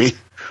yeah. movie.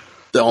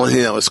 The only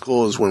thing that was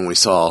cool is when we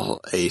saw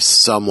a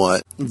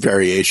somewhat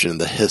variation of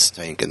the Hiss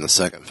tank in the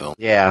second film.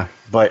 Yeah,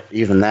 but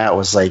even that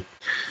was like,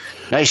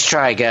 nice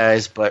try,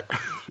 guys, but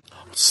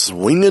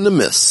Swing and a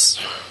miss.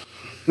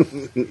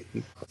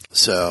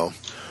 So,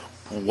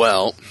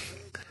 well,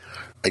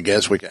 I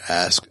guess we could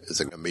ask, is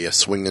it going to be a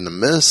swing and a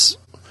miss?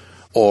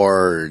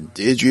 Or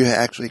did you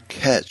actually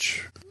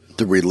catch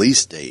the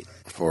release date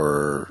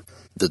for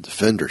The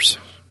Defenders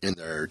in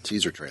their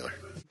teaser trailer?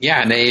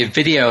 Yeah, in a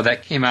video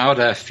that came out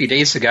a few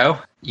days ago,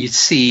 you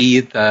see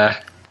the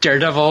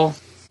Daredevil,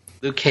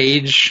 Luke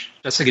Cage,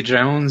 Jessica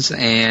Jones,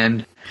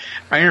 and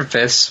Iron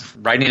Fist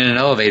riding in an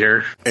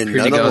elevator And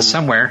to go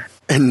somewhere.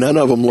 And none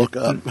of them look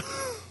up.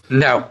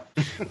 No.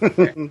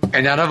 And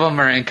none of them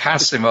are in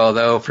costume,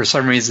 although for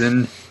some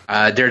reason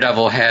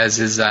Daredevil has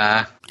his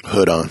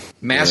Hood on.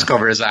 mask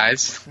over his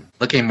eyes,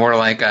 looking more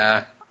like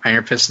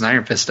Iron Fist than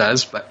Iron Fist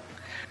does. But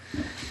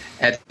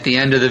at the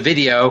end of the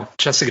video,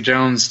 Jessica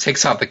Jones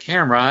takes out the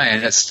camera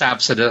and it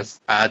stops at a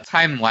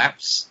time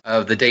lapse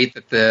of the date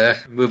that the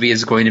movie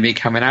is going to be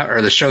coming out,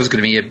 or the show is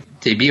going to be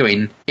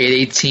debuting,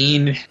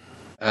 8/18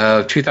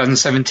 of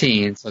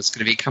 2017. So it's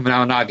going to be coming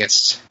out in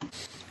August.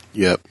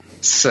 Yep.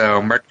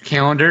 So mark your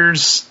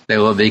calendars; they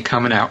will be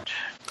coming out.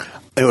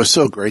 It was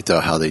so great though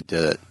how they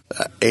did it.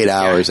 8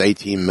 hours,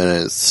 18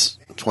 minutes,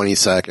 20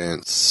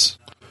 seconds,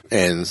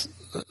 and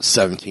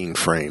 17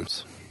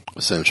 frames,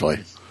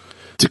 essentially,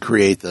 to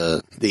create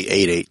the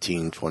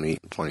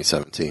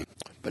 8/18/2017.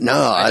 But no,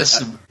 I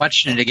just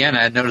watching it again.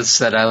 I noticed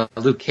that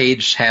Luke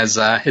Cage has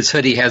his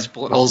hoodie has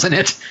bullet holes in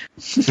it.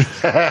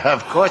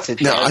 Of course it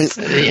does.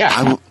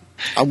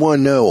 I want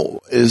to know,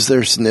 is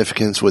there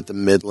significance with the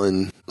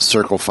Midland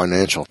Circle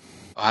Financial?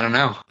 I don't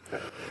know.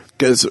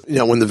 Because,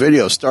 when the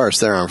video starts,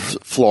 they're on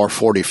floor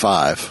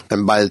 45.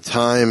 And by the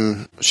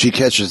time she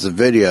catches the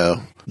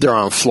video, they're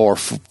on floor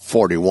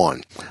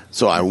 41.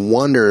 So I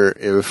wonder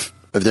if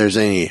there's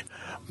any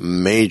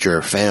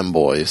major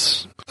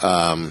fanboys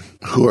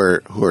who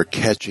are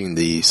catching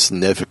the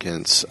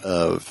significance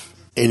of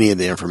any of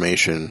the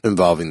information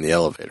involving the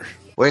elevator.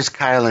 Where's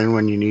Kylan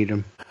when you need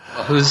him?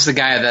 Well, who's the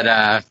guy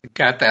that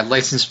got that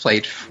license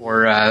plate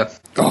for that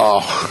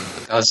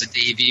was the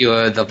debut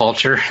of the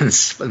Vulture in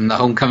the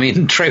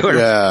Homecoming trailer?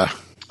 Yeah.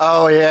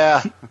 Oh,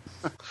 yeah.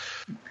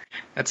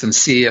 That's some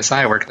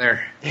CSI work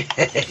there.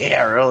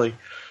 Yeah, really.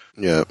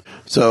 Yeah.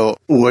 So,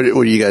 what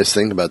do you guys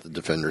think about the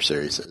Defender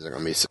series? Is it going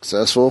to be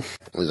successful?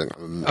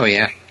 Oh,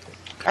 yeah.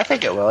 I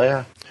think it will,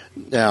 yeah.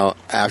 Now,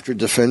 after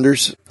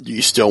Defenders, do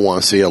you still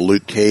want to see a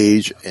Luke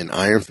Cage and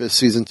Iron Fist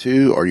season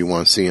 2, or do you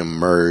want to see them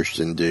merged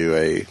and do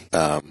a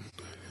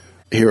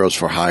Heroes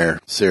for Hire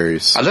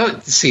series? I'd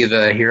love to see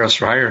the Heroes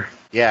for Hire.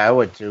 Yeah, I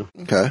would too.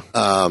 Okay.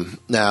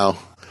 Now,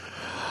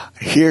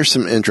 here's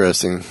some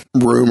interesting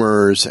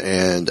rumors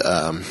and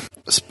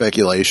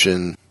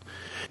speculation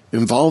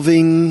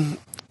involving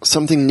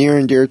something near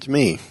and dear to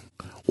me.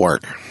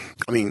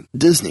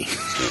 Disney.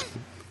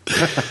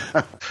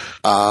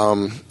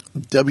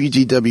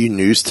 WDW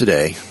News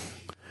Today,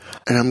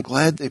 and I'm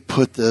glad they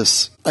put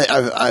this.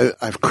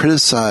 I've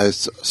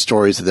criticized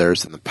stories of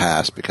theirs in the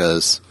past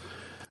because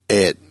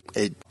it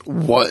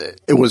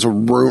was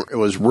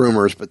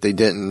rumors, but they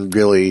didn't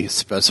really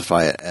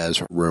specify it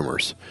as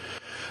rumors.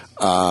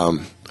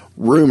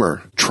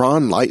 Rumor: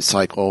 Tron Light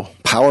Cycle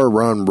Power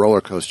Run roller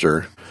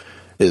coaster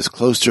is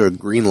close to a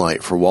green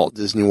light for Walt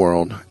Disney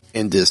World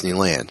and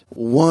Disneyland.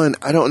 One,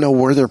 I don't know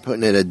where they're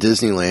putting it at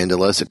Disneyland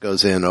unless it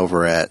goes in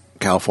over at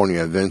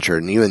California Adventure,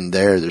 and even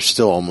there's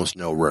still almost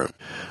no room.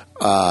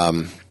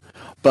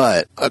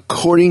 But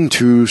according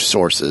to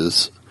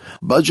sources,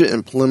 budget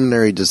and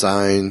preliminary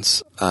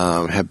designs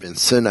have been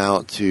sent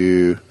out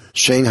to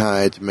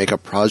Shanghai to make a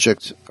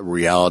project a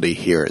reality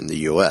here in the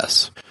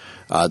U.S.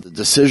 The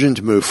decision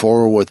to move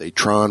forward with a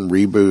Tron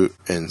reboot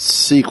and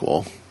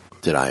sequel.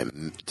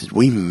 Did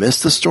we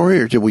miss the story,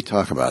 or did we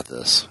talk about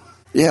this?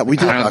 Yeah, we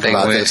did talk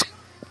about this.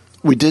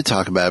 We did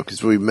talk about it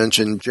because we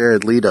mentioned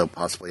Jared Leto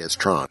possibly as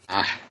Tron.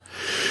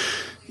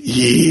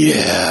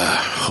 Yeah,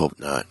 hope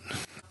not.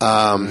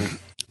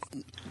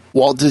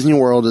 Walt Disney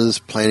World is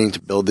planning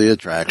to build the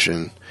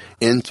attraction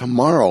in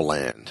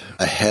Tomorrowland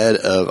ahead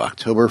of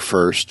October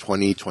 1st,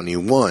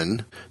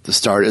 2021, the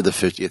start of the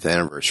 50th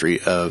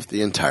anniversary of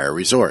the entire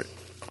resort.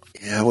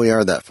 Yeah, we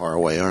are that far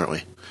away, aren't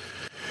we?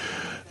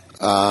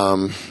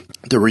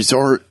 The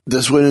resort,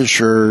 this would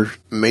ensure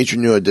major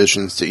new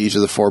additions to each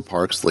of the 4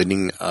 parks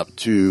leading up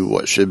to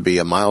what should be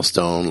a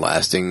milestone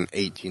lasting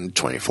 18 to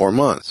 24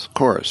 months. Of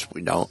course,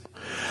 we don't.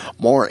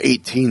 More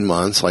 18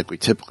 months like we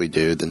typically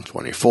do than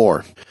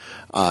 24.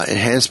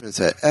 Enhancements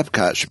at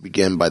Epcot should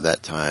begin by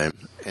that time,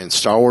 and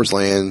Star Wars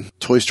Land,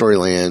 Toy Story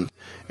Land,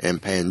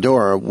 and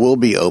Pandora will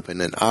be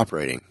open and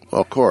operating.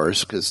 Well, of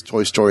course, because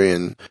Toy Story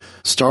and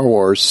Star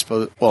Wars,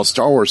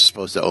 Star Wars is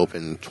supposed to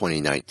open in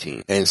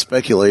 2019, and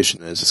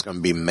speculation is it's going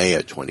to be May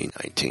of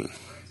 2019.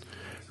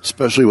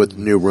 Especially with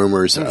the new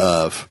rumors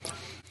of,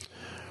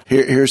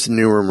 here's the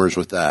new rumors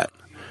with that.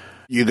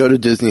 You go to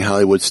Disney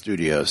Hollywood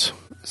Studios,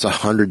 it's a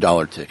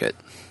 $100 ticket.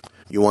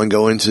 You want to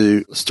go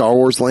into Star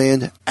Wars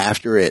Land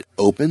after it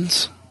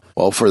opens?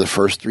 Well, for the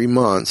first 3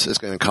 months, it's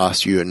going to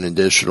cost you an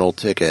additional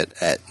ticket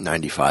at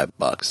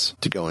 $95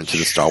 to go into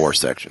the Star Wars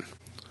section.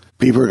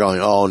 People are going,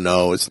 "Oh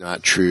no, it's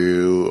not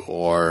true,"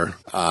 or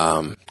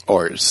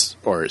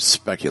it's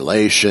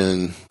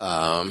speculation.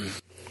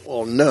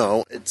 Well,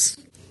 no, it's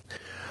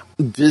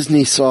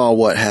Disney saw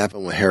what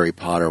happened with Harry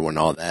Potter when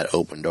all that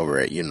opened over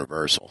at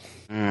Universal,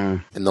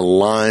 and the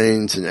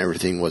lines and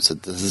everything was a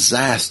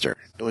disaster.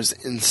 It was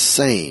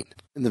insane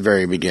in the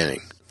very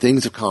beginning.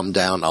 Things have calmed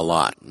down a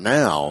lot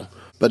now.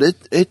 But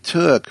it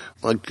took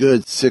a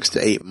good 6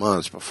 to 8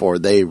 months before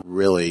they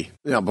really,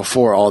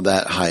 before all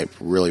that hype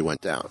really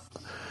went down.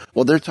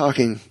 Well, they're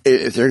talking,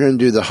 if they're going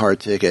to do the hard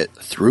ticket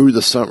through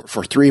the summer,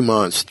 for 3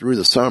 months through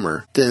the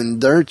summer, then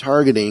they're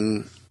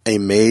targeting a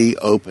May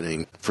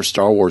opening for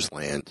Star Wars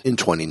Land in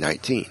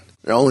 2019.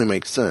 It only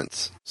makes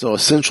sense. So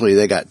essentially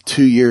they got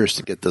 2 years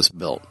to get this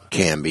built.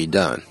 Can be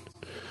done.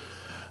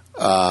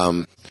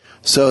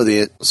 So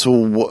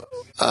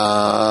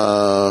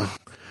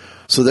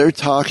they're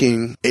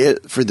talking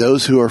it for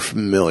those who are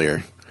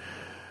familiar.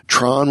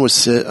 Tron would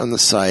sit on the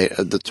site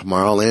of the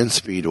Tomorrowland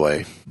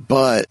Speedway,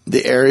 but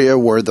the area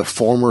where the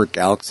former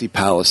Galaxy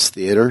Palace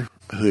Theater,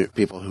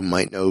 people who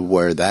might know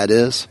where that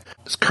is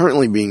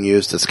currently being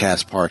used as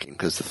cast parking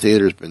because the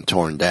theater's been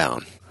torn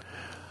down.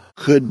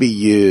 Could be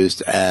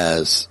used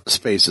as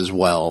space as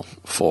well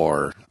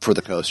for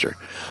the coaster.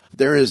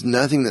 There is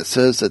nothing that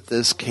says that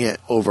this can't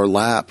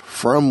overlap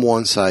from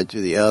one side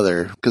to the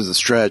other because the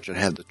stretch would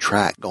have the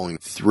track going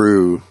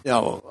through,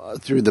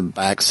 through the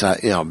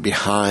backside,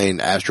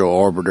 behind Astro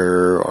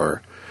Orbiter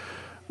or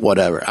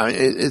whatever.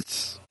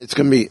 It's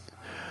going to be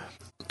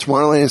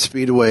Tomorrowland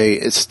Speedway.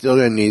 It's still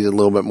going to need a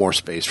little bit more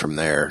space from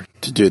there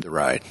to do the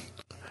ride.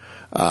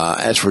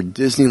 As for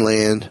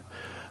Disneyland,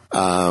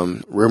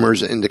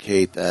 rumors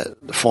indicate that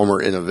the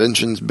former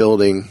Innoventions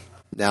building,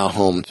 now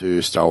home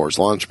to Star Wars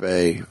Launch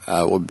Bay,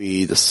 would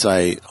be the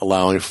site,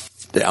 allowing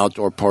the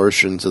outdoor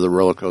portions of the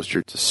roller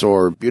coaster to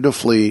soar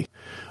beautifully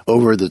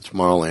over the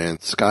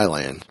Tomorrowland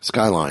skyline.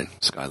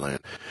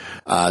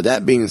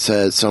 That being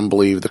said, some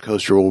believe the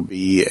coaster will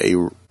be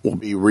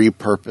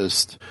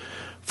repurposed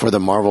for the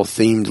Marvel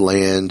themed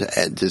land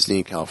at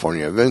Disney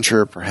California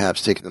Adventure,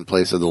 perhaps taking the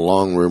place of the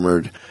long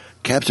rumored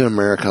Captain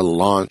America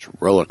launch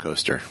roller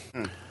coaster.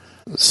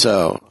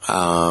 So,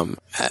 I'm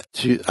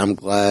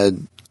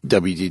glad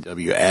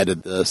WDW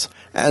added this.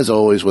 As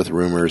always with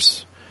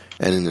rumors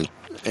and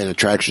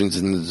attractions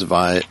in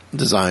the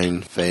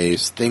design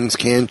phase, things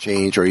can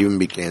change or even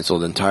be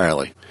canceled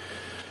entirely.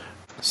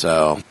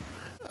 So,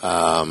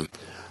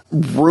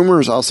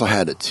 rumors also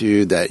had it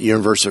too that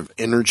Universe of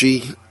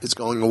Energy is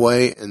going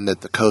away and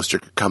that the coaster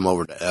could come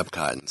over to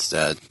Epcot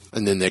instead.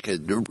 And then they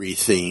could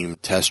retheme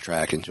Test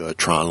Track into a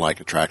Tron-like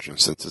attraction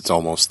since it's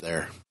almost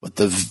there. But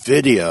the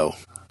video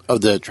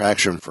of the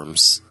attraction from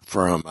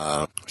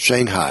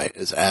Shanghai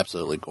is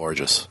absolutely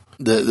gorgeous.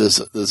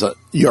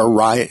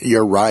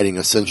 You're riding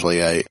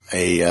essentially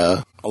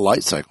a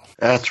light cycle.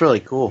 That's really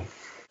cool.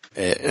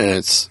 And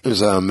it's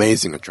an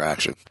amazing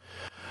attraction.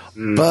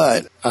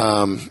 But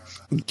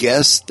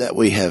guests that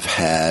we have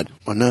had,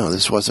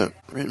 this wasn't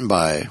written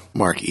by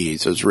Mark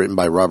Eads. It was written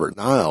by Robert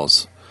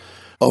Niles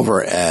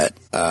over at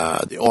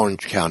the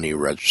Orange County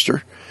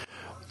Register.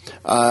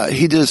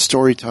 He did a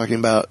story talking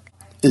about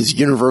is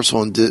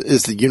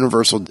the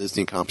Universal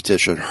Disney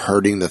competition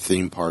hurting the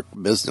theme park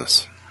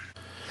business?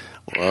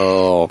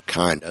 Well,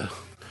 kinda.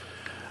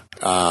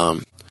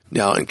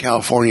 Now in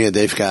California,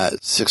 they've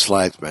got Six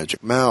Flags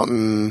Magic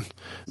Mountain.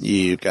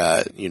 You've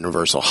got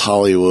Universal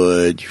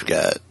Hollywood. You've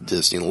got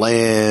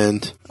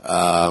Disneyland.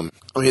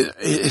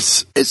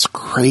 It's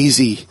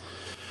crazy.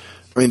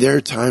 There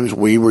are times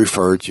we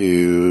refer to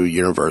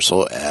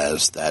Universal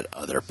as that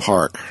other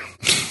park.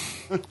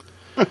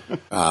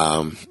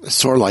 It's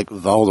sort of like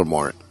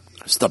Voldemort.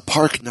 It's the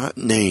park not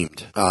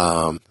named.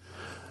 So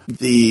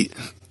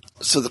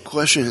the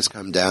question has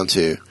come down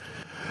to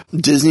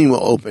Disney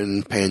will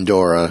open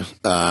Pandora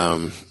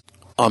on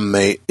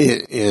May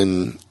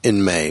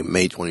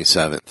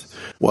 27th.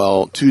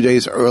 Well, 2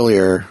 days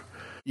earlier,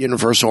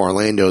 Universal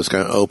Orlando is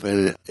going to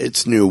open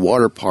its new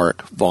water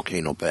park,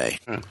 Volcano Bay.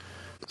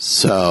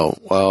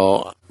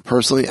 So,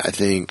 personally, I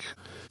think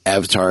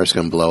Avatar is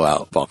going to blow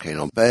out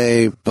Volcano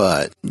Bay,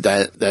 but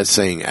that's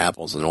saying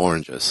apples and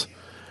oranges.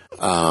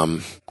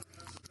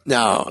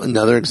 Now,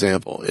 another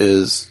example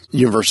is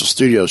Universal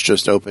Studios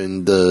just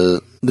opened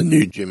the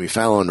new Jimmy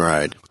Fallon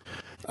ride.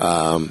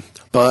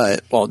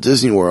 But Walt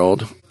Disney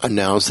World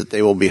announced that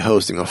they will be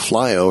hosting a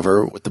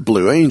flyover with the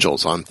Blue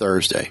Angels on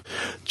Thursday,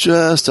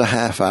 just a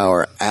half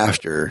hour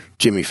after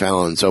Jimmy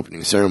Fallon's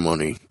opening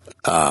ceremony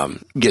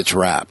gets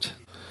wrapped.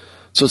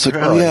 So it's like,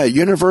 really? Oh yeah,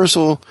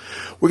 Universal,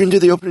 we're going to do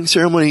the opening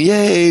ceremony.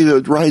 Yay,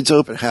 the ride's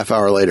open. Half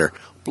hour later,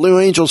 Blue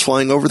Angels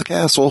flying over the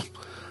castle.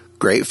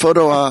 Great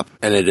photo op.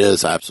 And it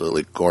is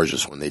absolutely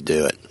gorgeous when they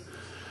do it.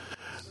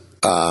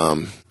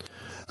 To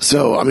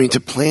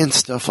plan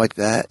stuff like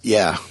that,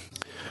 yeah,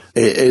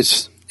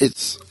 it's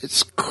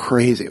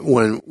crazy.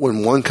 When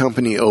one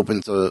company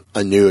opens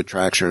a new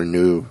attraction or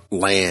new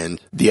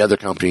land, the other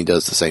company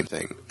does the same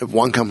thing. If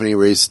one company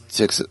raises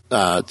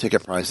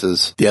ticket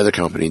prices, the other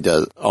company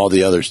does. All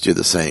the others do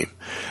the same.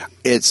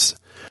 Is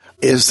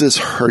this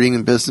hurting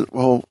the business?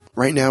 Well,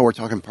 right now we're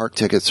talking park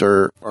tickets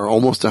are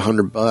almost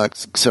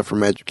 $100, except for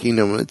Magic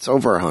Kingdom, it's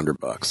over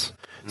 $100.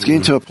 It's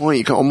getting to a point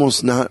you can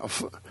almost not.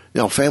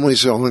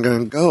 Families are only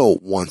going to go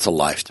once a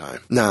lifetime.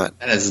 That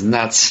is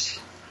nuts.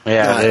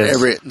 Yeah,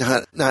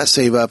 not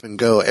save up and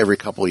go every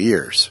couple of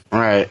years.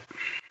 Right.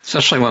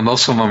 Especially when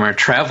most of them are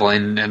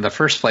traveling in the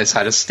first place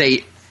out of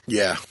state.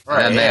 Yeah. And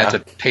then they have to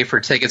pay for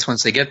tickets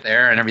once they get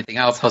there and everything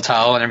else,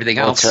 hotel and everything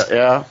else.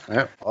 Yeah,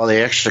 all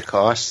the extra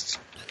costs.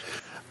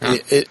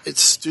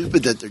 It's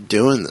stupid that they're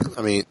doing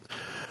this.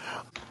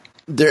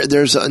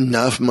 There's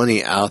enough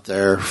money out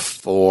there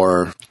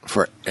for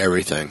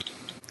everything.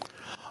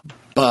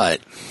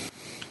 But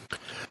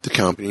the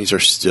companies are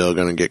still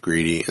going to get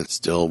greedy and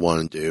still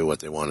want to do what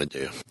they want to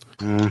do.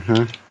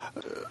 Mm-hmm.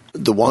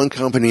 the one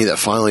company that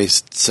finally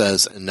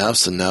says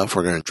enough's enough,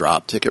 we're going to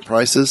drop ticket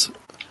prices,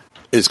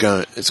 it's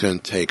going to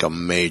take a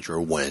major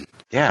win.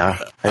 Yeah,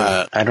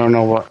 I don't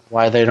know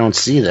why they don't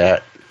see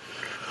that.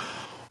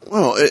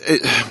 Well,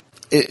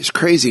 it's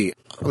crazy.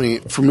 I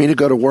mean, for me to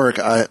go to work,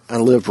 I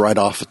live right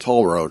off a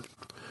toll road.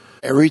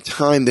 Every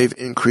time they've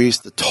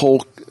increased the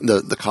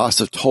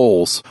cost of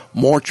tolls,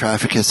 more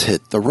traffic has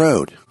hit the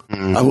road.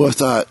 Mm-hmm. I would have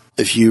thought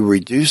if you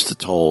reduce the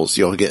tolls,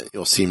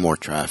 you'll see more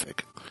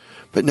traffic.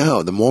 But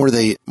no, the more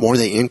they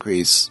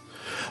increase,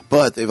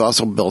 but they've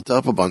also built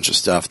up a bunch of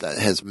stuff that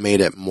has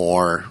made it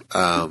more,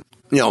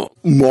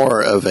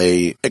 more of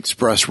a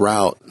express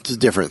route to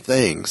different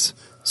things.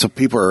 So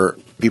people are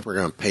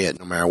going to pay it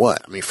no matter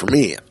what. I mean, for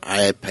me,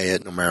 I pay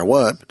it no matter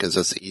what because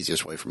that's the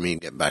easiest way for me to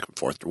get back and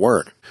forth to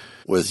work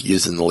with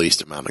using the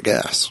least amount of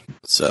gas.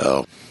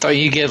 So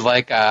you get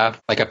like a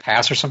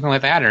pass or something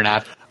like that or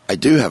not? I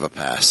do have a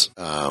pass.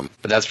 But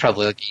that's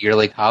probably like a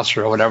yearly cost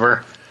or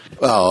whatever.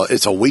 Well,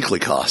 it's a weekly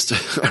cost.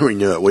 I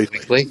renew it weekly.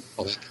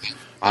 Weekly?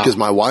 Because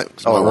my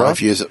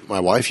wife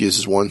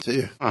uses one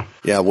too. Huh.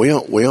 Yeah, we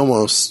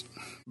almost,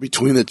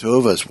 between the two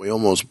of us, we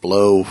almost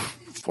blow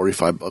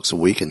 $45 a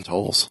week in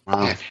tolls.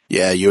 Wow.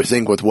 Yeah, you would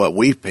think with what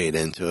we've paid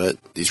into it,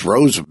 these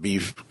roads would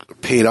be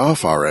paid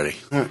off already.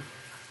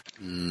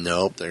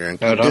 Nope, they're going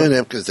to keep doing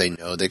it because they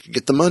know they could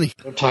get the money.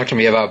 Don't talk to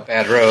me about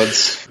bad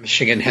roads.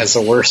 Michigan has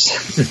the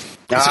worst.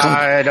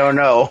 I don't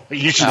know.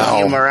 You should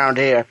see them around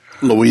here.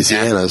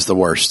 Louisiana is the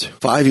worst.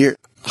 5-year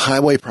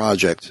highway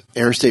project,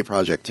 interstate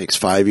project takes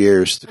 5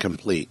 years to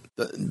complete.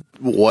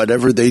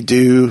 Whatever they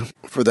do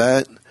for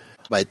that,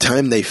 by the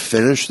time they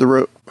finish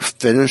the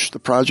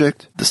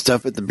project, the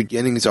stuff at the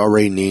beginning is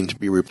already needing to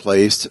be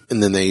replaced,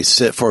 and then they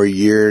sit for a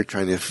year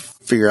trying to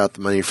figure out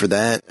the money for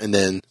that, and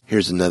then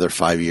here's another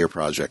 5-year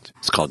project.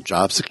 It's called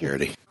job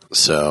security.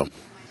 So,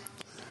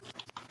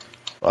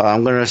 well,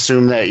 I'm going to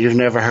assume that you've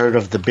never heard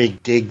of the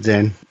Big Dig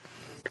then.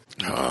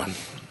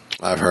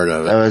 I've heard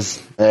of it.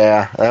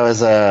 That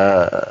was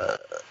a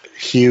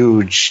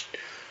huge,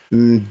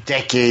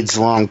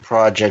 decades-long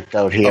project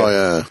out here.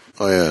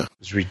 Oh yeah. It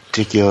was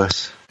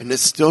ridiculous. And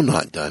it's still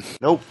not done.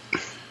 Nope.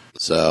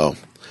 So,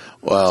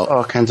 well,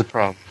 all kinds of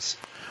problems.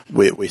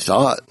 We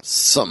thought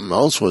something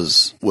else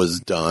was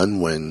done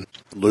when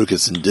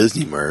Lucas and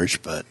Disney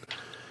merged, but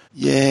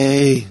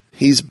yay,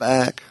 he's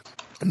back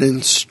and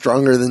then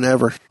stronger than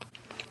ever.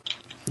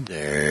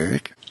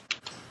 Derek,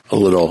 a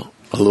little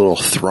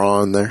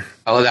Thrawn there.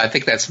 Oh, I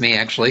think that's me,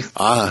 actually.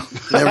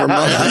 Never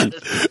mind.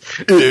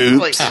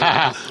 Oops.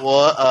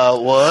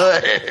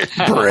 What?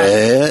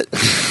 Brett.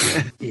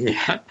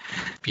 Yeah.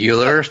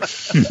 Bueller.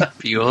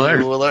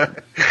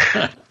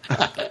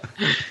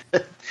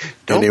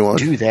 Don't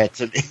do that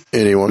to me.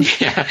 Anyone?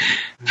 Yeah.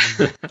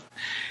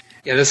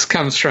 Yeah, this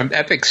comes from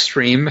Epic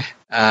Stream.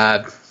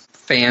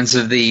 Fans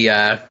of the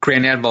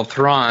Grand Admiral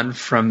Thrawn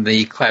from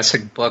the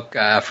classic book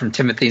from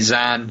Timothy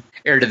Zahn,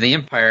 Heir to the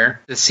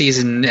Empire. This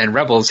season in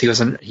Rebels, he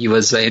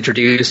was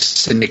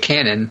introduced into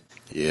canon.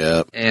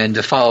 Yep. And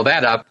to follow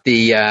that up,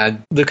 the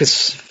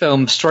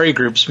Lucasfilm Story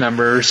Group's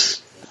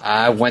members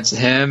went to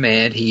him,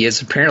 and he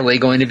is apparently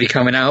going to be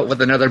coming out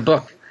with another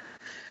book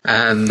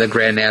on the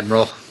Grand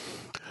Admiral.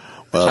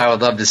 Well, I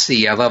would love to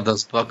see. I love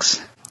those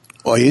books.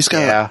 Well, he's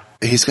got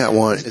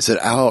one. Is it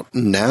out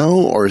now,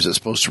 or is it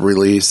supposed to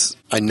release?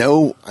 I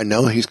know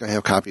he's going to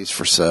have copies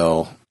for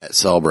sale at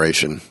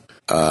Celebration.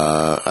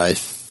 I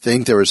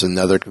think there was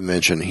another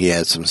convention. He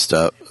had some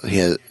stuff.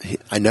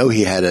 I know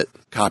he had it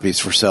copies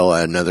for sale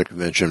at another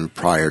convention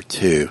prior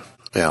to.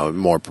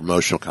 More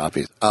promotional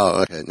copies.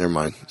 Oh, okay, never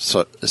mind.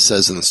 So it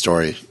says in the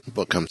story, the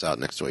book comes out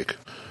next week.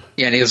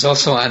 Yeah, and he was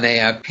also on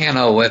a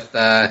panel with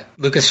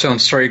Lucasfilm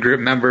Story Group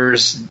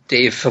members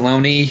Dave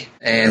Filoni,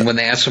 and when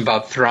they asked him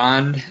about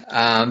Thrawn,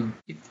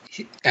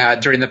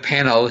 during the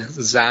panel,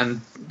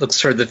 Zahn looks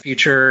toward the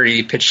future.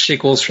 He pitched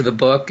sequels for the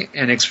book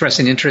and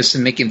expressing interest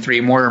in making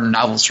 3 more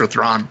novels for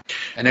Thrawn.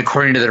 And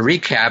according to the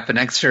recap, an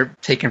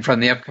excerpt taken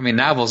from the upcoming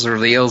novels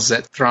reveals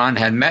that Thrawn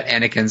had met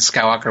Anakin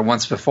Skywalker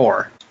once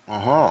before.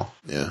 Uh-huh.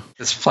 Yeah.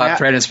 This plot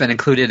thread has been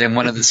included in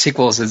one of the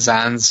sequels that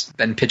Zahn's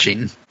been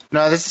pitching.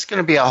 No, this is going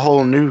to be a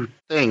whole new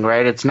thing,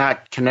 right? It's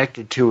not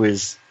connected to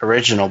his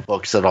original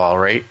books at all,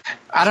 right?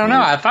 I don't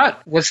know. I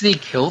thought, wasn't he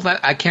killed?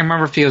 I can't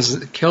remember if he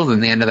was killed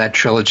in the end of that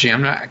trilogy.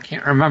 I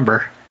can't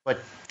remember.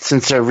 But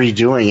since they're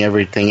redoing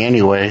everything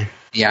anyway.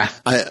 Yeah.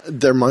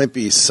 There might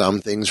be some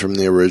things from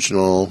the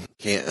original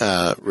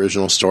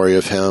story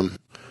of him.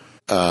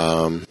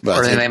 But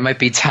they might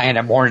be tying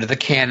it more into the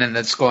canon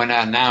that's going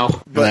on now.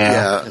 But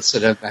yeah,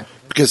 instead of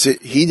because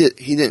he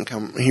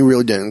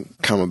really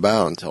didn't come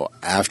about until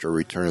after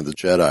Return of the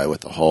Jedi with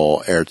the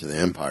whole Heir to the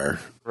Empire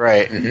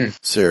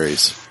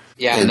series.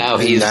 Yeah, and now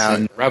he's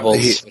in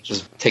Rebels,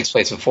 which takes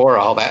place before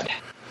all that.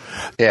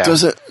 Yeah.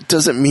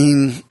 Doesn't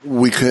mean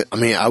we could. I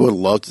mean, I would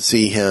love to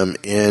see him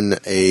in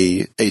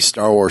a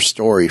Star Wars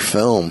story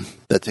film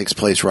that takes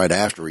place right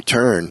after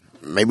Return.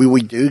 Maybe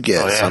we do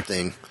get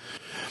something.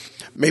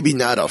 Maybe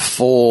not a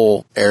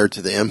full Heir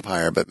to the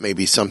Empire, but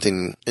maybe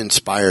something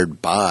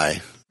inspired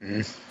by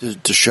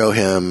to show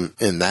him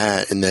in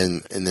that, and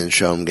then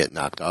show him get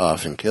knocked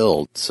off and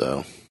killed.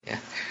 So Yeah,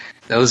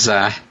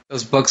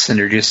 those books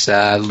introduced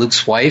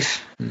Luke's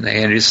wife, and they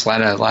introduced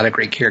a lot of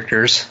great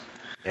characters.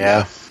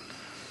 Yeah.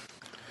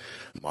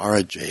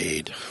 Mara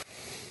Jade.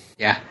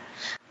 Yeah,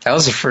 that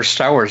was the first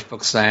Star Wars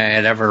books I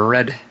had ever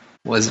read.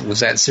 Was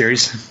that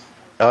series?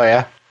 Oh,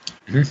 yeah.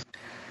 And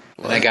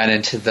I got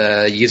into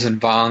the Yuuzhan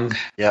Vong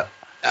Yeah.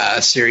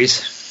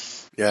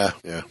 series. Yeah.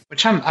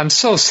 Which I'm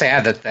so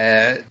sad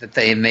that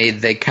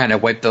they kind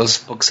of wiped those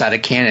books out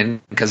of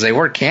canon, because they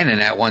were canon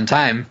at one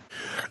time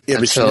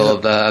until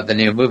the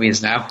new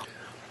movies now.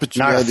 But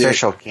Not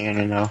official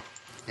canon, though.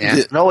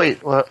 Yeah. No,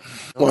 wait. What?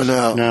 Well,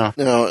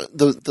 No.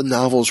 The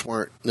novels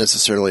weren't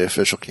necessarily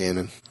official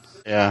canon.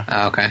 Yeah.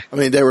 Oh, okay. I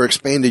mean, they were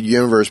expanded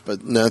universe,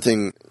 but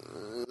nothing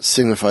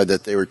signified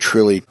that they were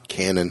truly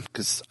canon.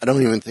 Because I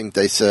don't even think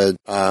they said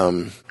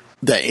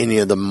that any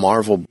of the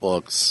Marvel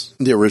books,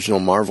 the original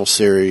Marvel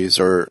series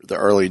or the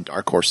early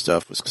Dark Horse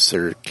stuff, was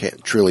considered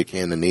truly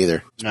canon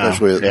either.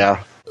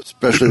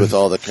 Especially with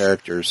all the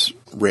characters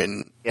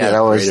written. Yeah, that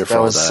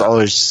was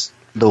always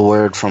the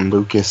word from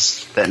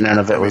Lucas, that none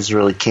of it was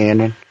really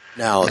canon.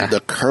 Now, the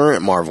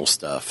current Marvel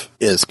stuff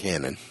is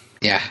canon.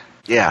 Yeah.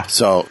 Yeah.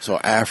 So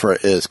Aphra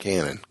is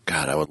canon.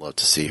 God, I would love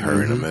to see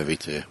her in a movie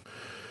too.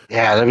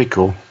 Yeah, that'd be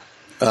cool.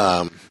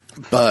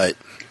 But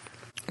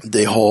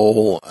the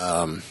whole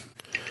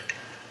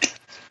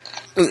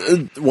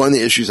one of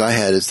the issues I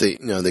had is they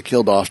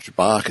killed off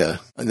Chewbacca,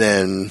 and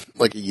then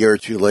like a year or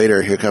two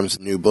later, here comes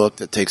a new book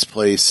that takes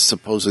place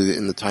supposedly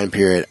in the time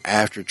period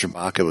after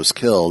Chewbacca was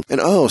killed,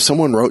 and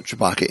someone wrote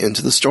Chewbacca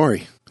into the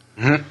story.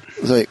 Mm-hmm.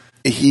 It's like,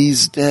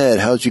 he's dead.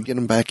 How'd you get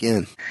him back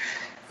in?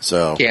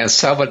 So yeah,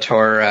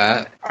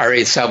 Salvatore,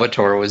 R.A.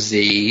 Salvatore was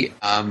the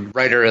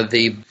writer of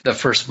the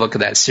first book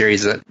of that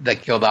series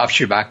that killed off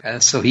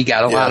Chewbacca. So he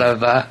got a lot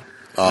of a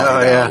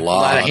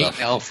lot of hate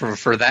mail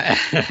for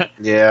that.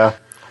 Yeah,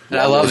 and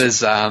I love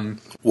his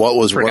what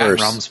was Forgotten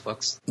worse, Realms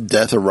books.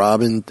 Death of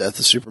Robin, Death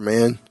of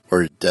Superman,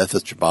 or Death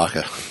of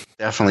Chewbacca?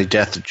 definitely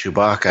Death of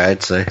Chewbacca,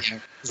 I'd say.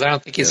 Because I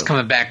don't think he's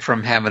coming back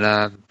from having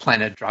a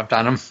planet dropped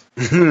on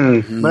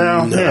him.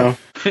 Well,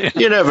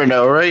 you never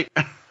know, right?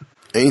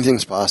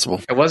 Anything's possible.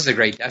 It was a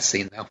great death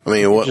scene, though. I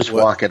mean, Just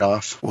walk it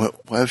off. What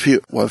if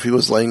he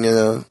was laying in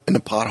a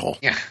pothole?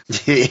 Yeah.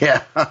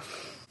 Yeah.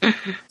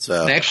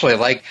 So I actually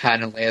like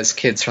Han and Leia's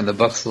kids from the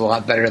books a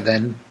lot better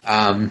than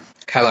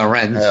Kylo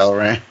Ren. Hell,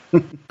 right.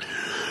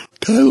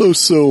 Kylo's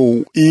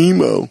so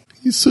emo.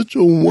 He's such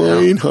a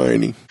whine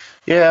hiney.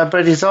 Yeah,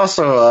 but he's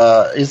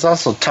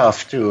also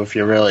tough too if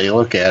you really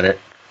look at it.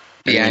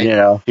 Yeah,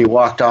 And, he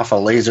walked off a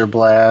laser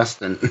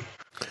blast, and It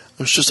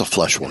was just a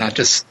flesh one. not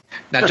just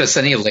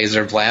any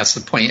laser blast,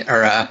 the point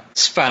or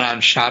spot on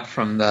shot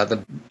from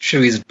the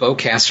Chewie's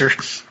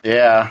bowcaster.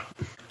 yeah,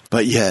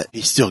 But yet,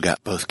 he still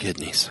got both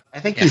kidneys. I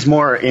think he's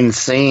more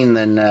insane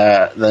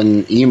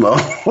than emo.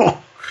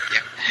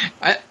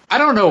 I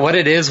don't know what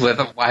it is with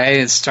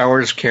why Star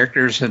Wars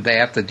characters they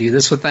have to do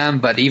this with them,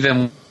 but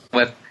even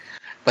with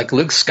like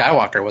Luke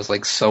Skywalker was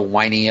like so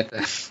whiny at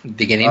the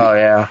beginning. Oh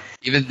yeah,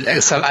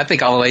 Even so, I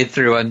think all the way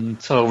through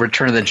until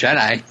Return of the Jedi.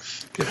 I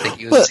think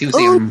he was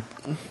even.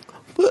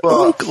 But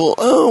Uncle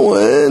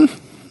Owen.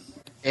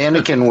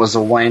 Anakin was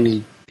a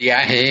whiny.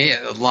 Yeah,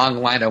 a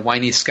long line of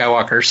whiny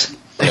Skywalkers.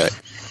 Okay.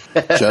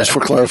 Just for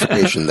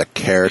clarification, the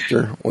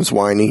character was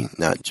whiny,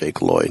 not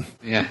Jake Lloyd.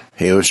 Yeah.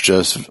 He was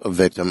just a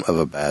victim of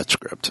a bad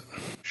script.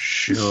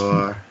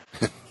 Sure.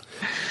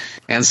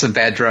 And some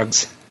bad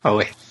drugs. Oh,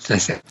 wait.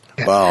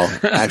 Well,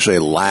 actually,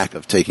 lack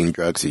of taking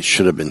drugs he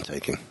should have been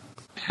taking.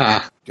 Huh.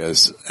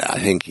 Because I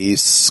think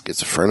he's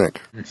schizophrenic.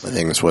 I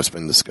think that's what's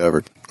been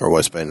discovered, or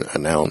what's been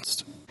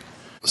announced.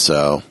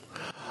 So,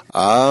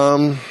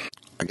 I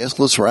guess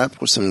let's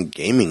wrap with some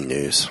gaming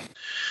news.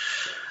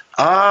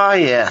 Ah,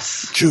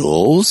 yes.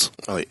 Jules?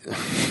 Oh, wait.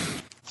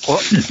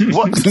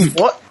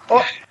 What?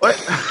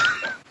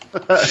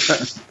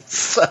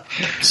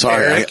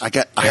 Sorry, I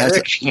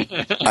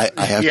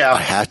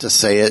have to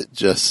say it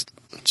just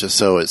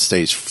so it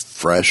stays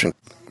fresh and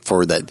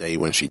for that day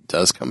when she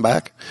does come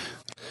back.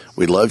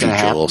 We love you,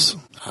 Jules.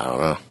 I don't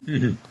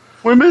know.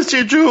 We missed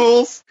you,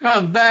 Jules.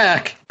 Come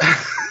back.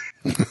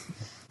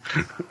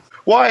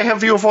 Why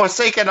have you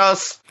forsaken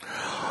us?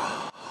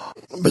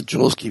 But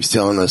Jules keeps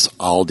telling us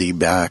Aldi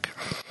back.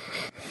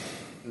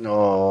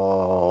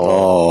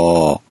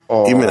 No.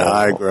 Oh. Even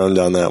I groaned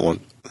on that one.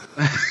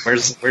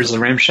 Where's the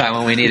rim shot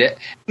when we need it?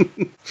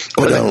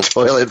 With a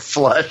toilet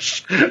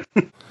flush.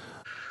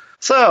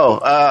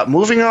 So,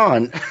 moving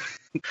on.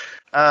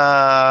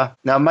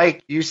 Now,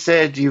 Mike, you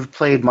said you've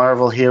played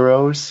Marvel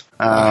Heroes.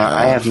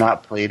 I have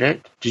not played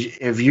it.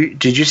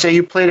 Did you say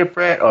you played it,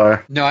 Brett?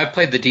 Or No, I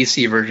played the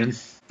DC version.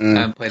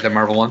 I played the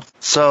Marvel one.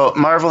 So,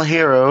 Marvel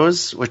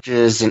Heroes, which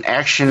is an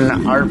action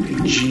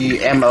RPG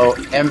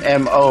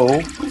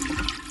MMO.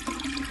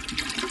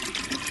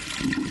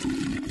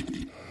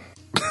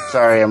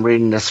 Sorry, I'm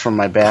reading this from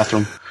my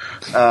bathroom.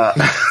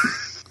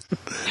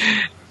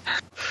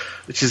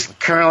 Which is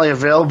currently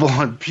available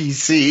on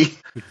PC.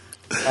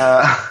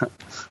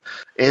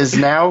 is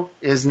now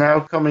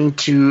coming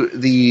to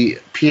the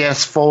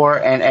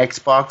PS4 and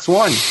Xbox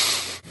One,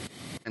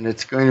 and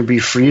it's going to be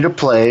free to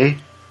play.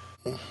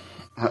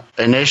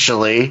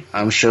 Initially,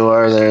 I'm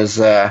sure there's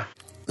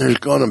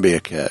going to be a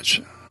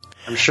catch.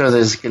 I'm sure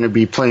there's going to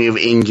be plenty of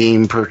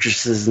in-game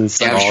purchases and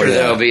stuff. Yeah, I'm sure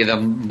there'll be the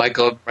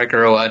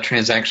micro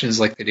transactions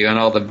like they do on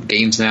all the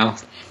games now.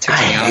 I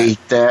hate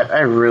that.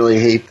 I really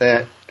hate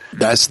that.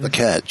 That's the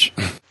catch.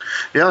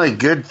 The only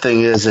good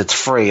thing is it's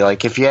free.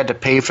 Like, if you had to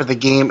pay for the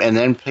game and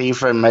then pay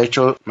for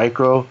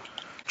micro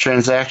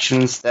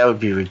transactions, that would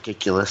be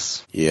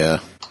ridiculous. Yeah.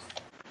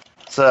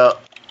 So,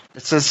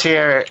 it says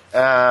here,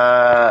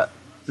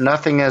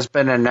 nothing has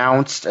been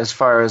announced as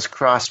far as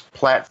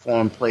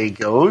cross-platform play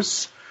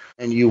goes,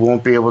 and you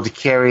won't be able to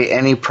carry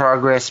any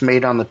progress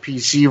made on the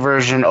PC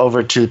version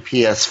over to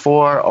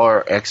PS4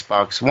 or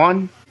Xbox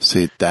One.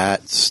 See,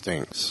 that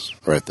stinks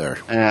right there.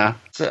 Yeah.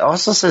 So it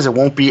also says it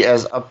won't be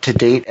as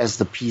up-to-date as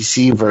the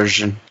PC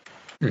version,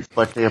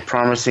 but they're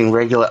promising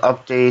regular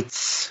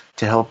updates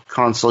to help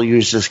console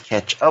users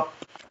catch up.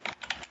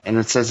 And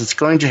it says it's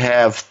going to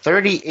have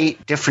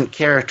 38 different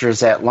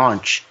characters at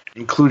launch,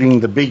 including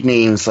the big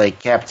names like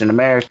Captain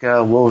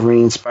America,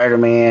 Wolverine,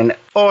 Spider-Man,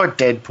 or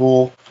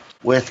Deadpool,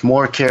 with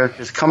more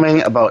characters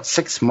coming about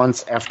 6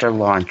 months after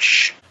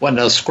launch. What,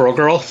 no Squirrel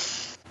Girl?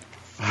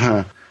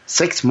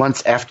 6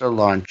 months after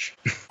launch.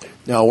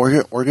 No,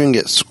 we're gonna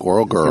get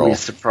Squirrel Girl. Be a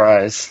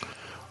surprise.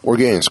 We're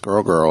getting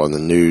Squirrel Girl in the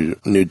new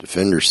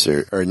Defender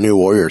series or new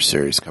Warrior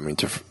series coming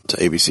to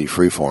ABC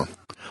Freeform.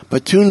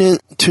 But tune in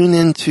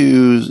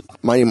to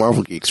Mighty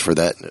Marvel Geeks for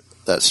that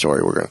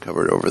story. We're gonna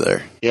cover it over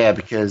there. Yeah,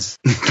 because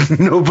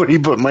nobody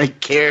but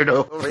Mike cared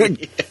over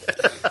it.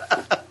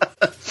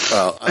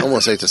 Well, I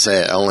almost hate to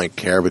say it. I only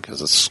care because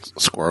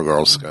Squirrel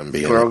Girl's going to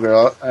be Squirrel in it.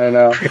 Girl, I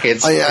know.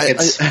 Crickets.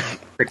 Crickets.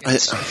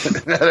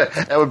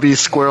 That would be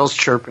squirrels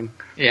chirping.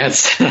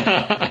 Yes.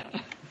 Where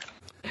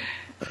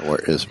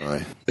is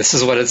my... This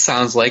is what it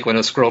sounds like when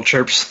a squirrel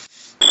chirps.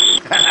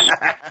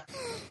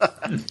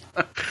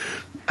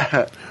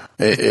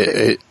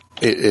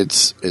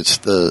 It's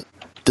the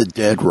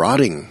dead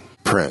rotting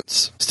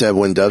prince. Instead,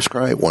 when doves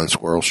cry, one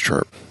squirrel's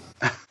chirp.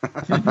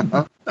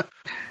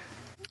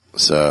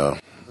 So...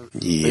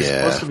 Yeah.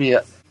 There's supposed to be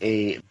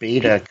a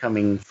beta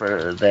coming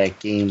for that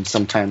game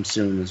sometime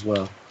soon as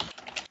well.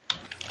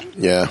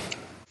 Yeah.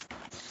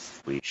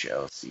 We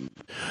shall see.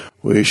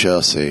 We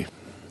shall see.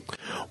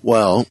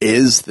 Well,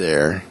 is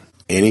there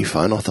any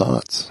final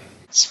thoughts?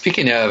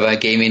 Speaking of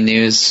gaming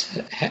news,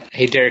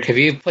 hey Derek, have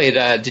you played?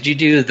 Did you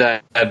do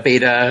the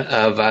beta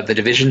of The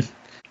Division,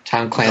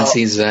 Tom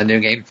Clancy's new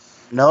game?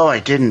 No, I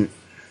didn't.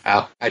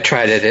 Oh, I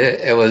tried it.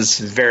 It was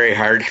very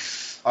hard.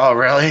 Oh,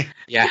 really?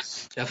 Yeah,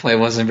 definitely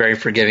wasn't very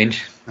forgiving.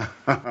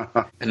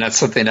 And that's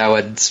something I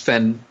would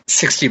spend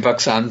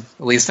 $60 on,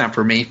 at least not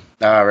for me.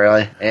 Oh,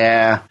 really?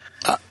 Yeah.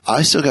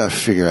 I still got to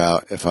figure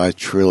out if I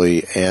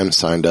truly am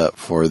signed up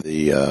for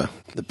the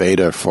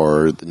beta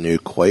for the new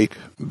Quake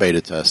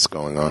beta tests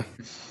going on.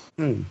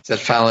 Is that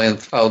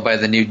followed by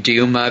the new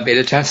Doom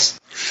beta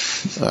test?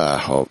 I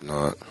hope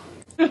not.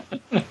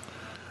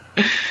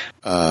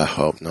 I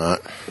hope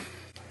not.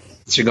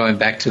 So you're going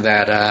back to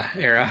that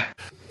era?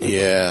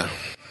 Yeah.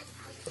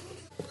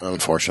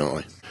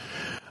 Unfortunately.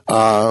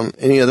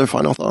 Any other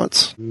final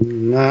thoughts?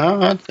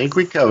 No, I think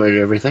we covered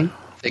everything.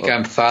 I think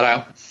I'm thought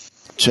out.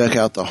 Check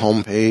out the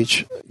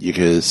homepage. You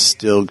can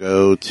still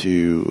go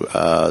to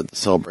the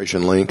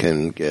Celebration link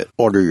and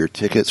order your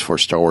tickets for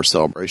Star Wars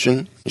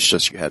Celebration. It's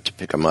just you have to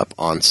pick them up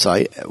on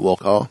site at Will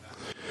Call.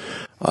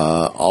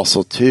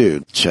 Also,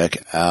 too, check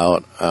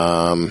out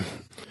our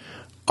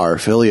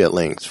affiliate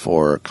links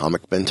for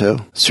Comic Bento,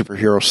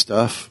 superhero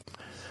stuff,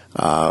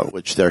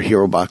 which they're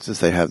hero boxes.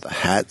 They have the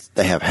hats.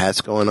 They have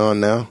hats going on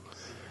now.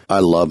 I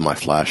love my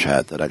Flash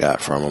hat that I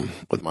got from them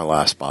with my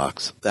last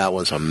box.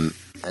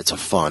 It's a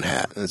fun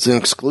hat. It's an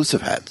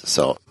exclusive hat to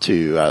sell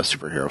to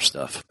superhero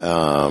stuff.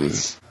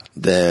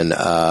 Then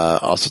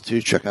also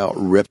to check out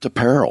Ripped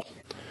Apparel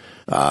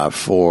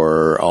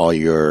for all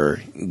your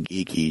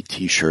geeky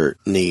t-shirt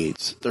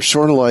needs. They're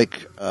sort of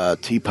like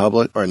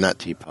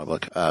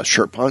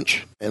Shirt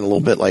Punch, and a little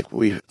bit like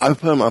I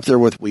put them up there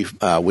with We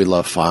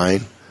Love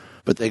Fine,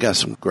 but they got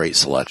some great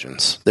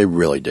selections. They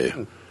really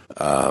do.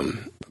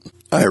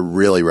 I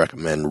really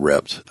recommend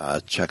Ripped.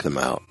 Check them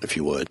out if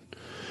you would.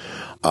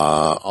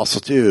 Also,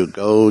 too,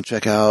 go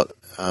check out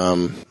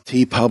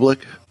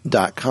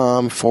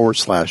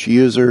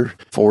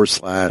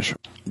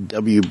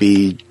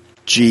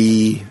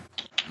tpublic.com/user/WBG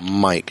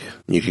Mike.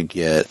 You could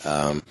get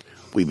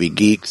Weeby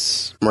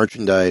Geeks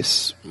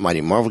merchandise,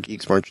 Mighty Marvel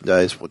Geeks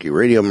merchandise, Wookiee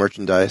Radio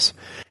merchandise,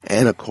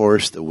 and of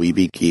course the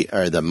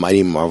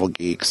Mighty Marvel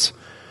Geeks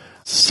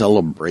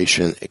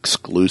Celebration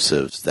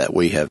exclusives that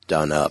we have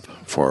done up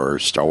for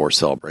Star Wars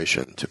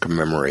Celebration to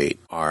commemorate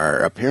our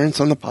appearance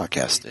on the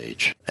podcast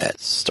stage at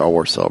Star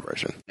Wars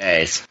Celebration.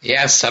 Nice.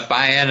 Yeah, stop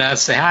by and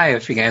say hi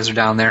if you guys are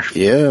down there.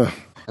 Yeah.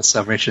 At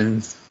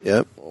Celebration.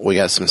 Yep. We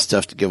got some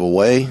stuff to give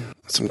away,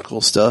 some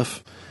cool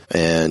stuff,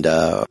 and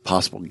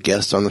possible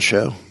guest on the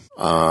show.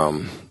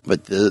 Yeah,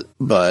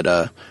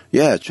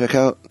 check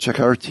out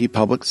our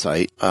TeePublic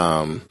site.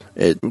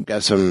 It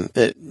got some,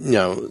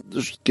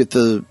 just get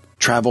the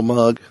travel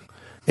mug,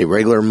 a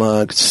regular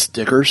mug,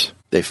 stickers.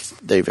 They've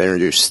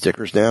introduced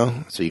stickers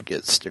now, so you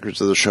get stickers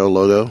of the show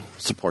logo,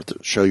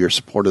 show your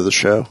support of the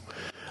show.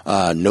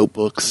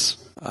 Notebooks,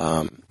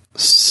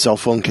 cell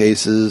phone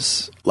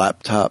cases,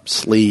 laptop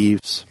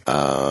sleeves,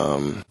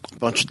 a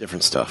bunch of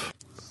different stuff.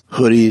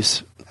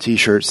 Hoodies,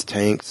 t-shirts,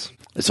 tanks.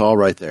 It's all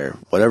right there.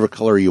 Whatever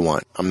color you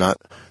want. I'm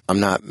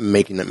not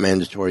making it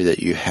mandatory that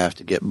you have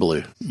to get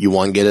blue. You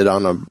want to get it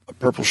on a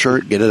purple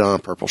shirt? Get it on a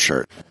purple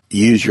shirt.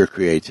 Use your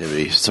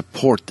creativity.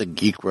 Support the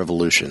geek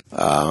revolution.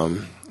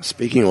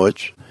 Speaking of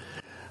which,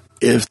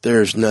 if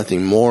there's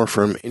nothing more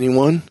from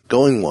anyone,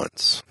 going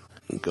once,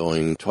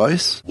 going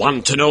twice.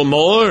 Want to know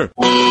more?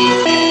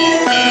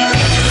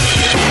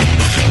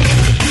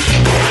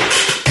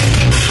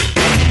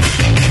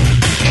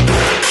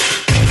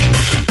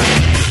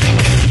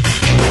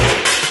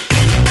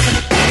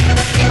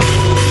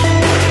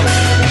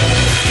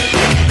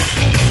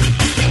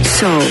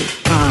 So,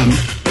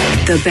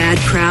 the bad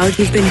crowd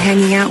you've been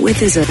hanging out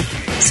with is a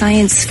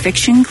science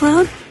fiction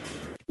club?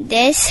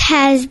 This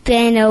has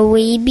been a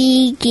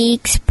Weeby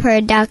Geeks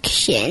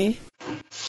production.